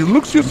 and green. It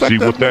looks just like See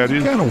that what that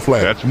is? Mexicano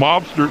flag. That's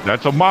mobster.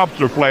 That's a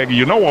mobster flag.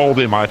 You know all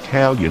them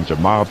Italians are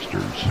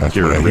mobsters. That's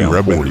Carrying what I hear. I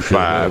around better shut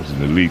up. 45s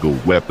and illegal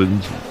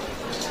weapons.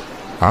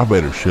 I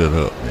better shut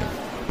up, man.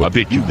 I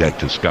bet you that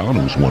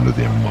Toscano's one of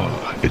them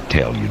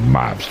Italian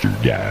mobster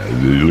guys.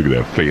 Look at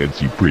that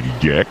fancy, pretty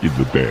jack in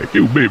the back.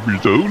 Oh,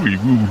 members only.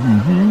 Woo,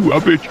 woo, woo.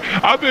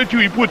 I bet you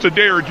he puts a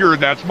derringer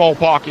in that small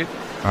pocket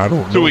I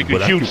don't know. so he can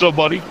but shoot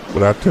somebody.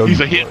 But I tell He's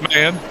you a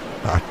hitman.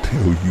 I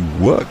tell you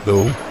what,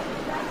 though.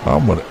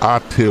 I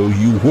tell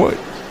you what.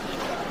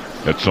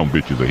 That some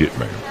bitch is a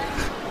hitman.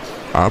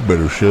 I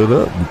better shut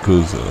up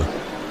because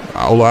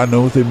all I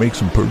know is they make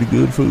some pretty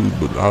good food,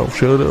 but I'll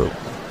shut up.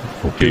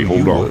 Okay, tell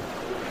you hold on. what.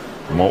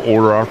 I'm gonna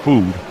order our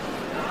food.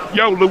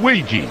 Yo,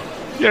 Luigi.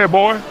 Yeah,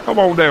 boy, come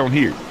on down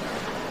here.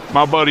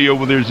 My buddy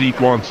over there, Zeke,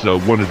 wants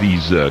one of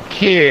these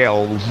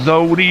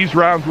calzones,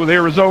 rhymes with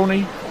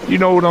Arizona. You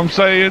know what I'm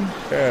saying?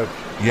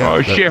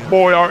 Chef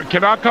Boy,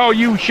 can I call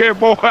you Chef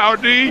Boy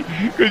RD?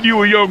 Because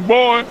you a young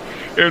boy.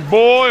 And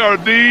boy, are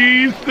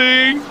these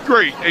things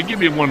great. Hey, give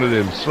me one of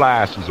them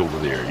slices over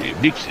there.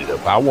 Yeah, mix it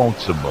up. I want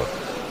some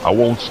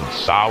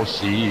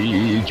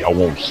sausage. I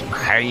want some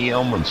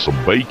ham and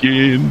some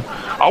bacon.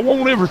 I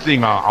want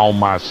everything on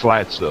my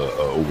slice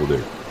over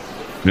there.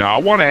 Now, I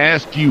want to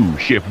ask you,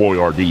 Chef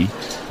Boy RD,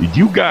 did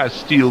you guys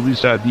steal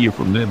this idea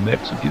from them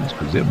Mexicans?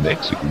 Because them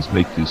Mexicans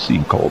make this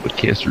thing called a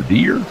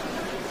quesadilla.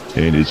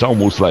 And it's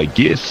almost like,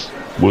 guess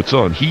what's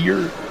on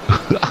here?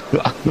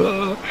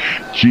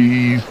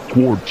 Cheese,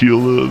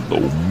 tortillas, oh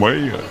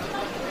man.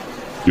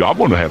 Yeah, I'm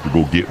gonna have to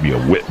go get me a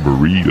wet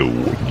burrito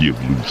and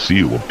give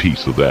Lucille a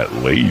piece of that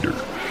later.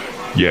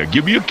 Yeah,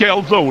 give me a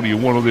calzone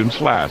and one of them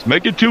slices.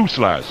 Make it 2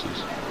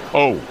 slices.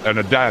 Oh, and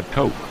a Diet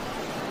Coke.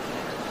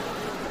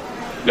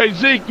 Hey,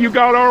 Zeke, you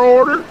got our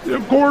order?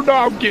 Them corn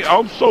dog.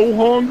 I'm so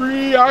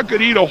hungry, I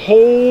could eat a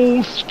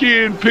whole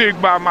skinned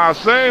pig by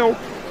myself.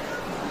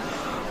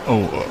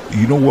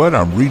 You know what?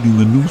 I'm reading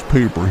the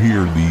newspaper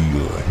here,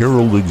 the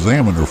Herald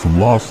Examiner from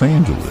Los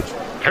Angeles.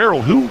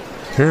 Harold who?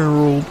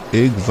 Herald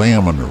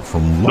Examiner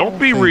from Los Don't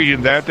be Angeles.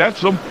 reading that. That's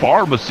some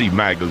pharmacy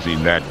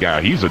magazine, that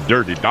guy. He's a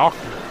dirty doctor,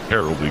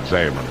 Herald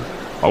Examiner.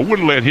 I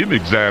wouldn't let him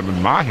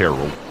examine my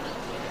Herald.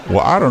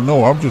 Well, I don't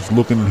know. I'm just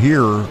looking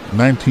here.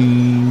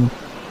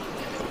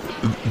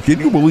 Can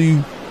you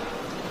believe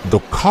the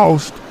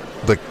cost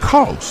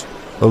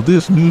of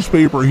this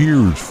newspaper here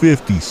is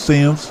 50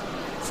 cents?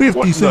 50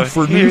 What cents the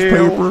for a hell?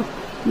 newspaper?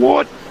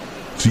 What?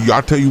 See,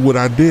 I'll tell you what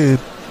I did.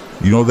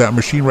 You know that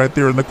machine right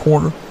there in the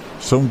corner?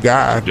 Some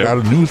guy Yep. got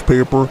a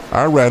newspaper.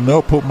 I ran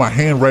up, put my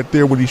hand right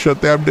there when he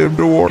shut that damn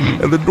door,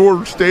 and the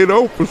door stayed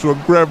open, so I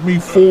grabbed me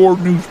 4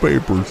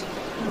 newspapers.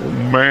 Oh,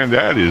 man,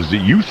 that is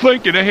you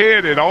thinking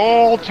ahead at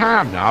all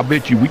time. Now, I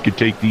bet you we could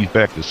take these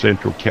back to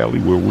Central Cali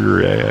where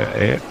we're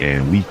at,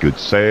 and we could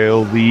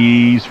sell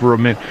these for a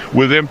minute.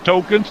 With them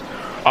tokens,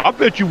 I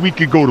bet you we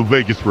could go to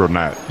Vegas for a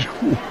night.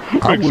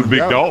 Make some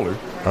big dollars.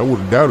 I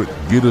wouldn't doubt it.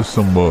 Get us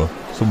some of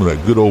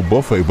that good old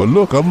buffet. But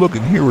look, I'm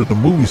looking here at the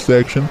movie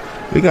section.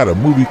 They got a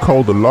movie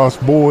called The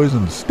Lost Boys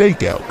and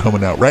Stakeout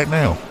coming out right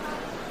now.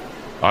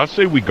 I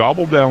say we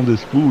gobble down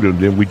this food and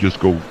then we just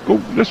go.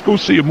 Let's go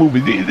see a movie.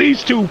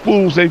 These 2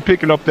 fools ain't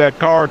picking up that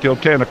car till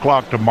 10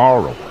 o'clock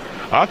tomorrow.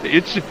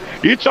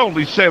 It's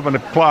only 7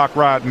 o'clock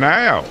right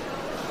now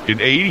in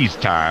 80s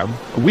time.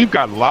 We've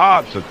got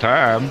lots of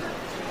time.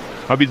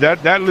 I mean,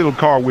 that little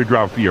car we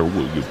drive here,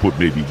 you put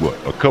maybe,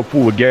 a cup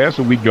full of gas,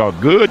 and we got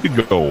good to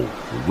go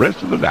the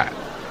rest of the night.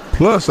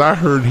 Plus, I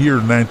heard here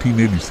in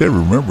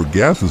 1987, remember,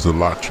 gas is a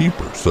lot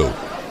cheaper, so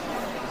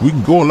we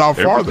can go a lot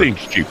farther.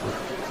 Everything's cheaper.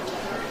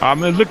 I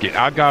mean, look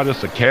I got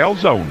us a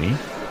calzone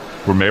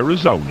from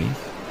Arizona.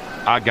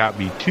 I got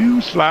me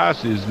 2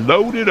 slices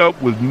loaded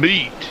up with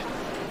meat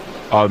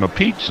on a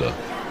pizza,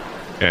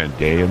 and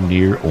damn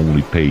near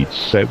only paid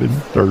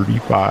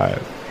 $7.35.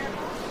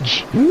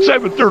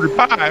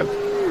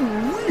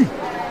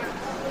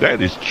 $7.35.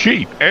 That is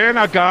cheap. And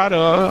I got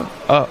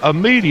a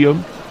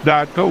medium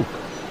Diet Coke.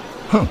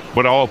 Huh.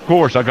 But of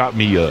course, I got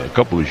me a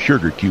couple of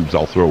sugar cubes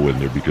I'll throw in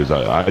there because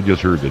I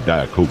just heard that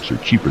Diet Cokes are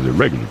cheaper than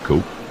regular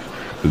Coke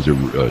because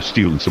they're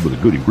stealing some of the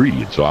good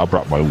ingredients. So I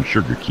brought my own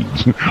sugar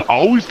cubes.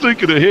 Always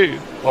thinking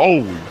ahead.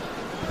 Always.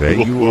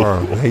 Hey,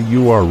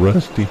 you are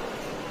Rusty.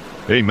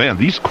 Hey, man,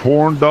 these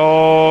corn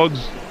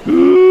dogs,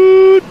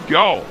 good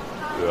God.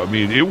 I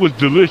mean, it was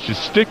delicious,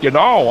 stick and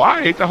all.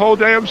 I ate the whole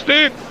damn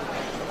stick,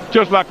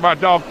 just like my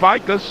dog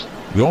Ficus.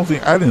 The only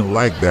thing I didn't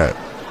like that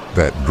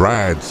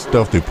dried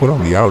stuff they put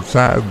on the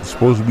outside. It's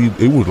supposed to be,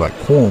 it was like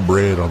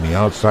cornbread on the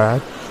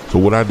outside. So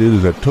what I did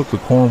is I took the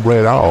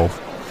cornbread off.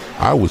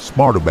 I was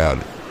smart about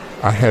it.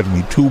 I had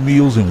me 2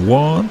 meals in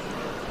one.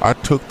 I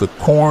took the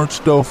corn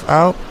stuff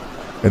out,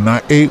 and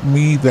I ate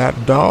me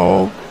that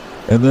dog.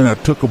 And then I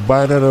took a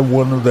bite out of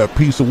one of that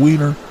piece of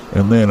wiener,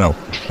 and then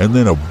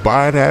a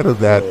bite out of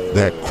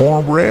that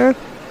cornbread.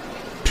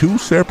 2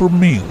 separate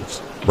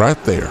meals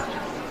right there.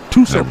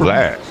 2 separate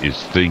That meals.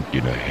 is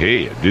thinking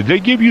ahead. Did they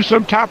give you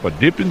some type of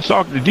dipping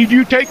sauce? Did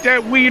you take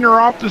that wiener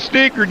off the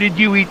stick, or did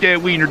you eat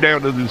that wiener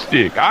down to the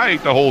stick? I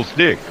ate the whole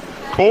stick.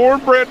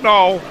 Cornbread and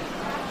all.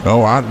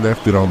 No, I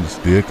left it on the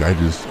stick.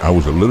 I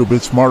was a little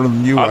bit smarter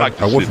than you. I like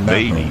to wasn't sit that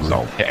babies hungry.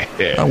 on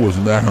that. I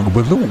wasn't that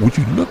hungry. But would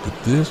you look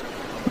at this?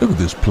 Look at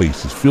this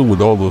place. It's filled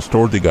with all those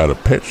stores. They got a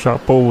pet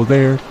shop over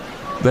there.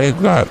 They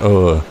got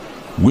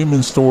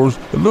women's stores.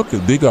 And look,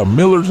 they got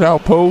Miller's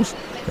Outpost,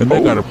 and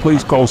they got a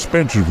place called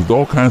Spencer's with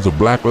all kinds of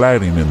black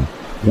lighting and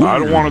I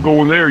don't want to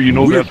go in there. You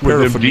know, weird that's where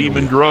them paraphernalia.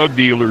 demon drug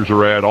dealers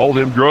are at. All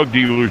them drug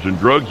dealers and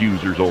drug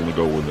users only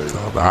go in there.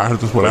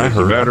 That's what I As a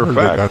heard. matter of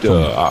I heard fact, they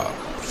got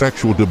some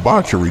sexual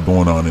debauchery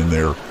going on in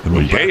there. In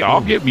the hey, back I'll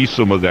room. get me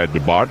some of that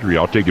debauchery.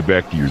 I'll take it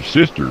back to your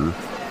sister,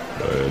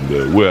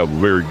 and we'll have a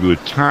very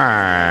good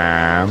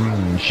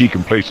time. She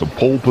can play some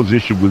pole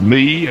position with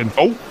me. And,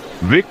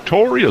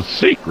 Victoria's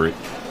Secret?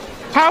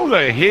 How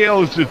the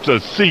hell is it a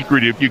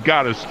secret if you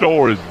got a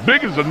store as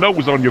big as a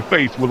nose on your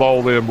face with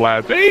all them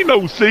lights? There ain't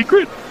no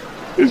secret.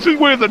 This is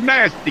where the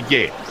nasty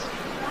gets.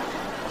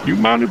 You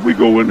mind if we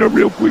go in there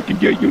real quick and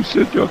get your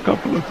sister a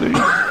couple of things?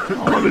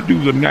 I want to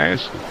do the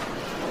nasty.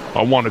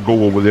 I want to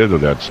go over there to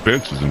that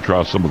Spencer's and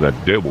try some of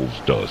that devil's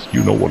dust.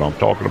 You know what I'm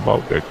talking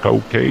about, that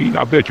cocaine?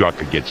 I bet you I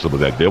could get some of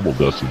that devil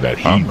dust in that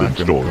I'm heathen not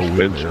gonna store go at in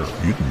Spencer's.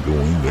 there. You can go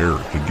in there.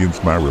 It's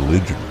against my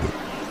religion.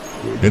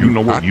 But You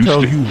know what? I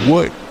tell you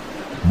what,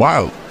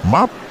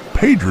 my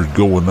pager's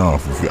going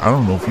off. I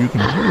don't know if you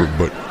can hear it,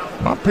 but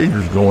my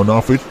pager's going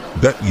off.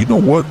 You know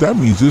what? That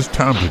means it's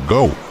time to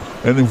go.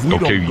 And if we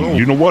Okay, don't go,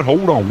 you know what?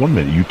 Hold on 1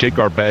 minute. You take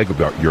our bag of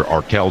our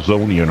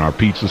calzone and our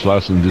pizza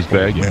slice in this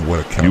bag. man, what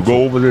a You calzone.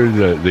 go over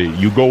there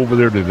you go over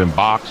there to them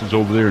boxes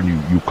over there, and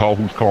you call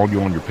who's calling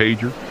you on your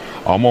pager.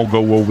 I'm gonna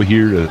go over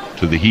here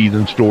to the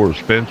heathen store of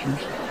Spencer's.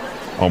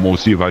 I'm gonna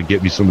see if I can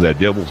get me some of that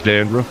devil's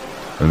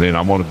dandruff, and then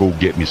I'm gonna go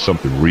get me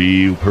something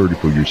real pretty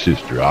for your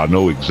sister. I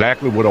know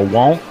exactly what I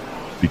want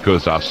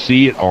because I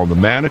see it on the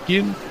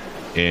mannequin.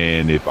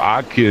 And if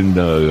I can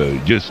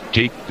just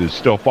take the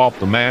stuff off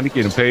the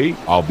mannequin and pay,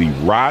 I'll be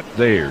right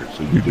there.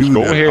 So you just do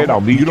go that. ahead. I'll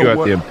meet You know you at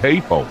what? them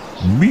payphones.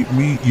 meet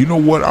me. You know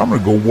what? I'm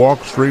gonna go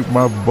walk straight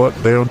my butt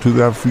down to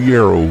that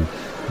Fiero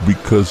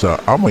because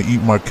I'm gonna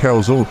eat my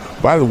calzone.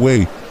 By the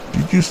way,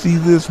 did you see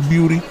this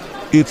beauty?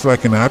 It's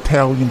like an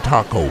Italian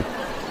taco.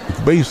 It's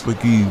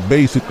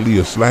basically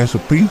a slice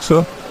of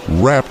pizza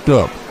wrapped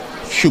up.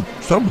 Shoot,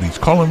 somebody's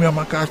calling me on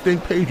my gosh dang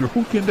pager.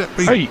 Who can that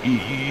be?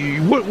 Hey,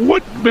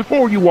 what?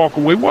 Before you walk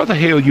away, what the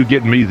hell you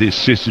getting me this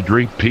sister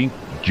drink, pink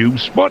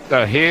juice? What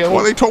the hell?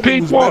 Well, they told me it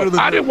pink was what? better than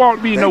I didn't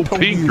want me they no told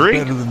me pink it was drink.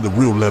 better than the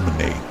real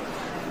lemonade.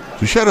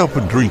 So shut up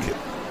and drink it.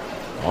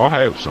 I'll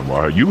have some.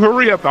 All right, you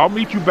hurry up. I'll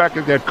meet you back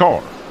at that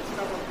car.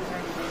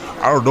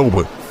 I don't know,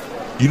 but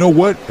you know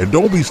what? And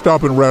don't be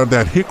stopping around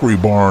that Hickory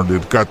barn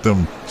that's got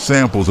them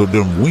samples of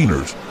them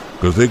wieners.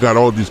 Because they got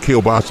all these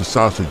kielbasa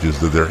sausages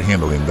that they're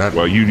handling. That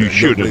Well, you that young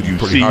shouldn't. lady You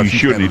pretty see, hot, you she's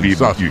shouldn't handling have.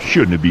 sausage.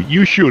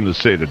 You shouldn't have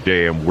said a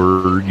damn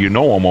word. You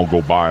know I'm gonna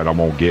go buy it. I'm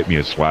gonna get me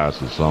a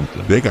slice of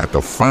something. They got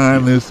the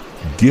finest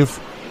gift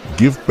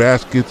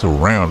baskets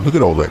around. Look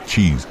at all that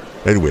cheese.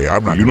 Anyway,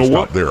 I'm not You going to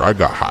know stop what? there. I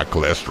got high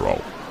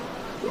cholesterol.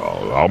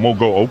 I'm gonna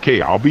go.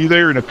 Okay, I'll be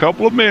there in a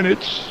couple of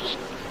minutes.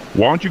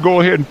 Why don't you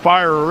go ahead and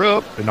fire her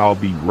up, and I'll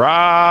be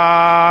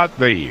right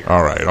there.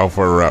 All right, I'll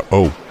fire her out.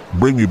 Oh,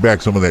 bring me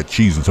back some of that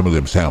cheese and some of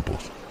them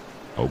samples.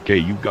 Okay,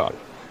 you got it.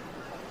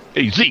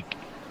 Hey, Zeke,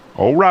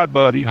 All right,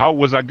 buddy. How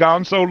was I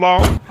gone so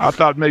long? I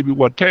thought maybe,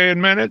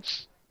 10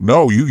 minutes?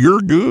 No,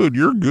 you're good.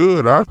 You're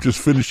good. I'm just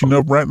finishing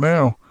up right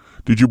now.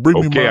 Did you bring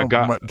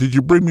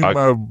me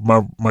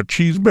my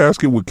cheese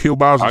basket with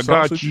kielbasa I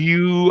sausage?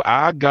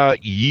 I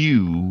got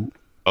you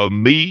a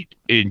meat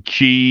and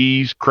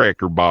cheese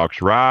cracker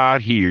box right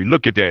here.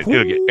 Look at that.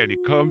 Look at, and it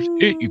comes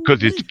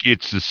because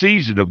it's the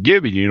season of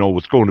giving. You know,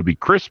 it's going to be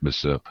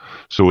Christmas.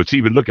 So it's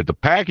even, look at the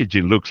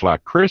packaging, looks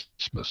like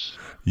Christmas.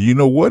 You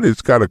know what?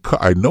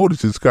 I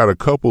noticed it's got a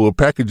couple of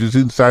packages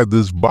inside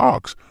this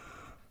box.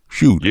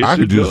 Shoot, Yes, I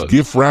could it just does.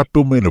 gift wrap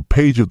them in a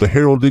page of the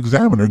Herald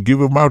Examiner and give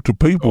them out to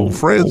people,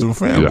 friends, and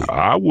family. Yeah,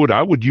 I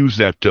would use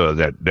that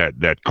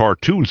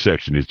cartoon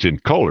section. It's in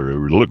color. It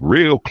would look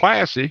real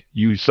classy.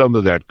 Use some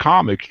of that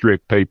comic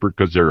strip paper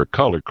because they're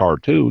color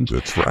cartoons.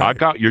 That's right. I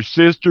got your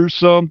sister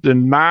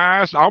something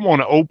nice. I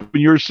want to open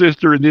your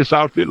sister in this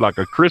outfit like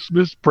a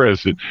Christmas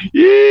present.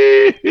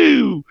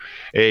 Yee-hoo!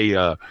 Hey,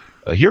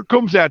 here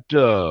comes that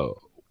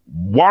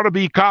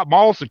wannabe cop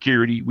mall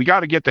security. We got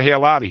to get the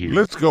hell out of here.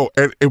 Let's go.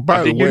 And by I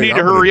the think way, you need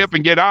to hurry up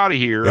and get out of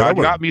here. Yeah, I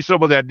got me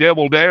some of that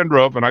devil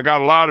dandruff, and I got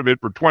a lot of it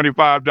for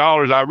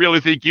 $25. I really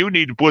think you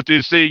need to put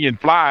this thing in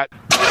flight.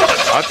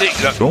 I think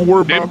Don't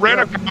worry them about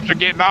rental that. cops are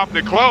getting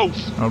awfully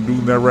close. I'm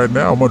doing that right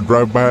now. I'm gonna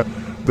drive by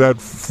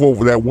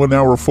that 1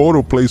 hour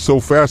photo place so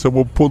fast I'm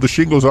gonna pull the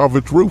shingles off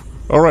its roof.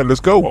 All right, let's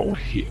go. Oh,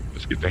 shit.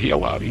 Let's get the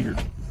hell out of here.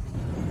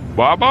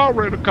 Bye-bye,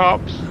 rental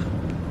cops.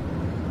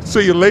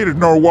 See you later,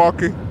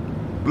 Norwalker.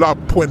 La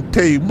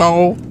Puente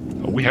Mall.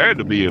 We had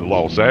to be in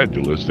Los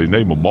Angeles. They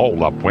name a mall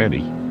La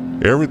Puente.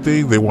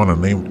 Everything they want to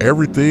name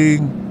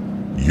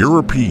everything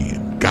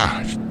European.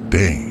 Gosh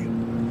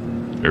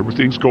dang.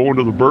 Everything's going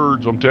to the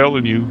birds, I'm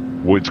telling you.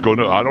 I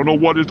don't know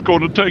what it's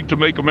going to take to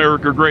make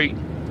America great.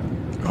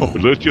 Oh,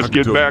 But let's just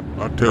get back.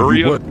 I'll tell Hurry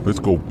you up. what. Let's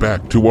go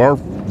back to our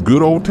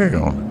good old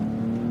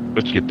town.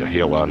 Let's get the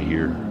hell out of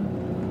here.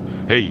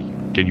 Hey,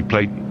 can you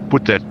crank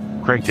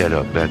that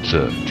up? That's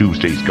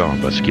Tuesday's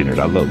Gone by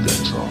Skinner. I love that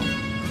song.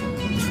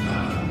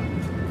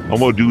 I'm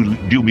going to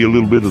do me a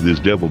little bit of this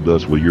devil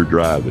dust while you're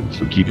driving,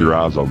 so keep your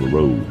eyes on the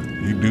road.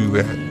 You do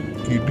that.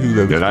 You do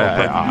that. It's And all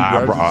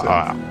about you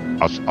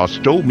guys yourself. I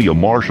stole me a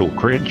Marshall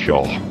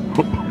Crenshaw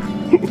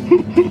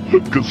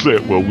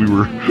cassette while we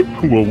were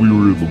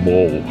in the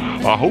mall.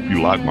 I hope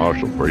you like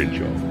Marshall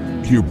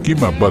Crenshaw. Here,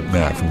 give my buck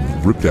knife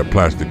and rip that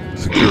plastic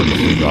security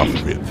thing off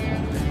of it.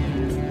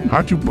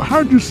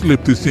 How'd you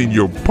slip this in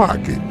your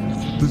pocket?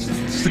 This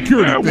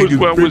security thing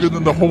is bigger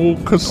than the whole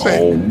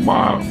cassette. Oh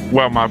my!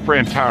 Well, my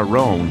friend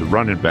Tyrone, the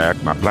running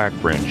back, my black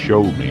friend,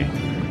 showed me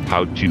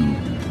how to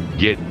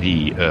get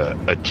the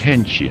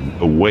attention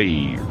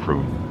away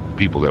from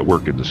people that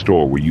work in the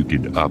store where you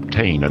can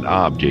obtain an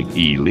object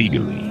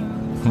illegally.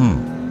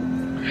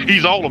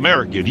 He's all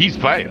American. He's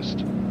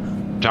fast.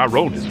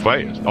 Tyrone is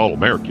fast. All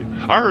American.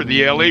 I heard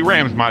the L.A.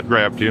 Rams might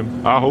draft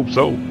him. I hope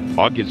so.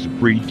 I'll get some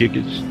free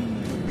tickets.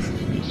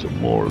 Need some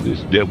more of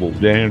this devil's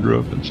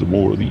dandruff and some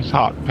more of these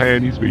hot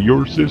panties for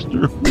your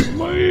sister.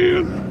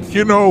 Man.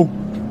 You know,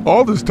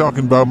 all this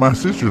talking about my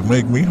sisters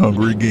make me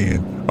hungry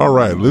again. All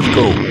right, let's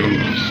go.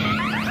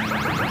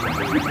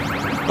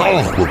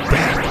 Oh, we're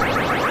back.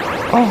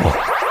 Oh,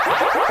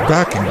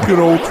 back in good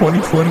old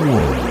 2021.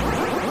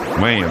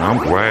 Man, I'm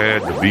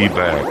glad to be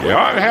back. Yeah,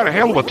 I had a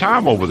hell of a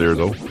time over there,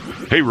 though.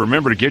 Hey,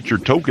 remember to get your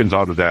tokens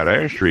out of that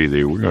ashtray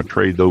there. We're going to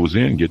trade those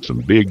in, get some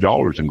big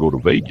dollars, and go to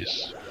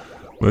Vegas.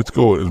 Let's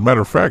go. As a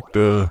matter of fact,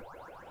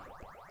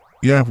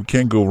 yeah, we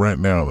can't go right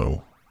now,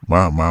 though.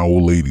 My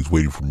old lady's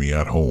waiting for me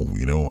at home,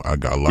 you know. I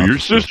got lots Well, your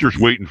of stuff sister's to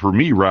do. waiting for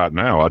me right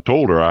now. I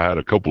told her I had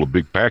a couple of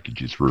big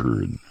packages for her,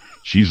 and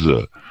she's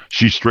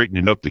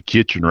straightening up the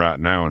kitchen right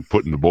now and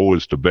putting the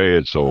boys to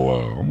bed. So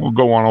I'm gonna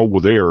go on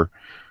over there.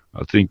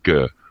 I think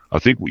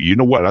you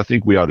know what? I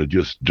think we ought to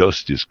just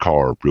dust this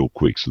car up real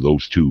quick so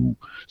those two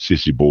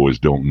sissy boys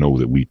don't know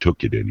that we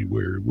took it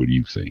anywhere. What do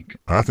you think?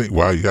 I think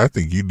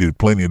you did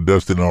plenty of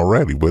dusting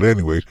already. But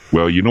anyway,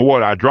 Well, you know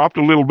what? I dropped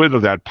a little bit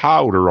of that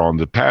powder on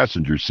the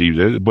passenger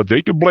seat, but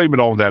they can blame it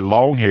on that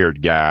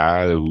long-haired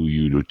guy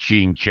who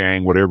Ching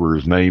Chang, whatever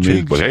his name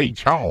is. But hey,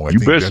 Chong, I you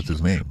think best that's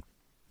his name.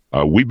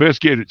 we best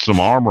get it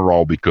some armor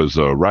all because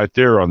right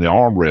there on the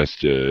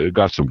armrest, it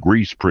got some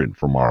grease print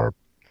from our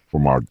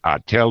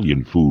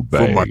Italian food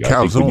bag. From our I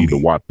think we need to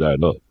calzone. wipe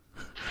that up.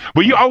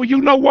 But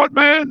you know what,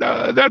 man?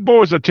 That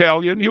boy's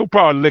Italian. He'll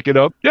probably lick it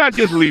up. Yeah,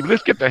 just leave it.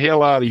 Let's get the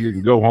hell out of here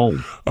and go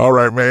home. All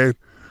right, man.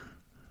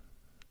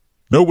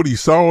 Nobody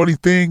saw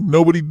anything.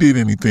 Nobody did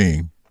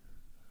anything.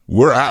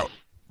 We're out.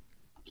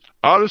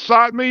 Out of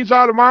sight means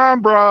out of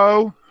mind,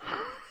 bro.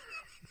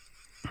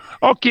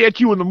 I'll catch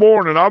you in the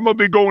morning. I'm gonna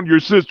be going to your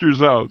sister's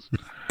house.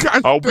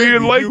 God I'll be dang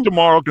in it, late you-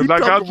 tomorrow because you I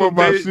got talking about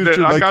my sister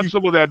like you-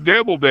 some of that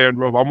devil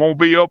dandruff. I'm gonna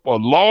be up a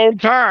long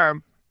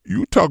time.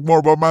 You talk more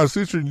about my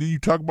sister than you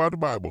talk about the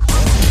Bible.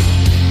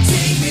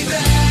 Take me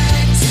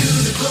back to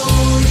the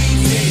glory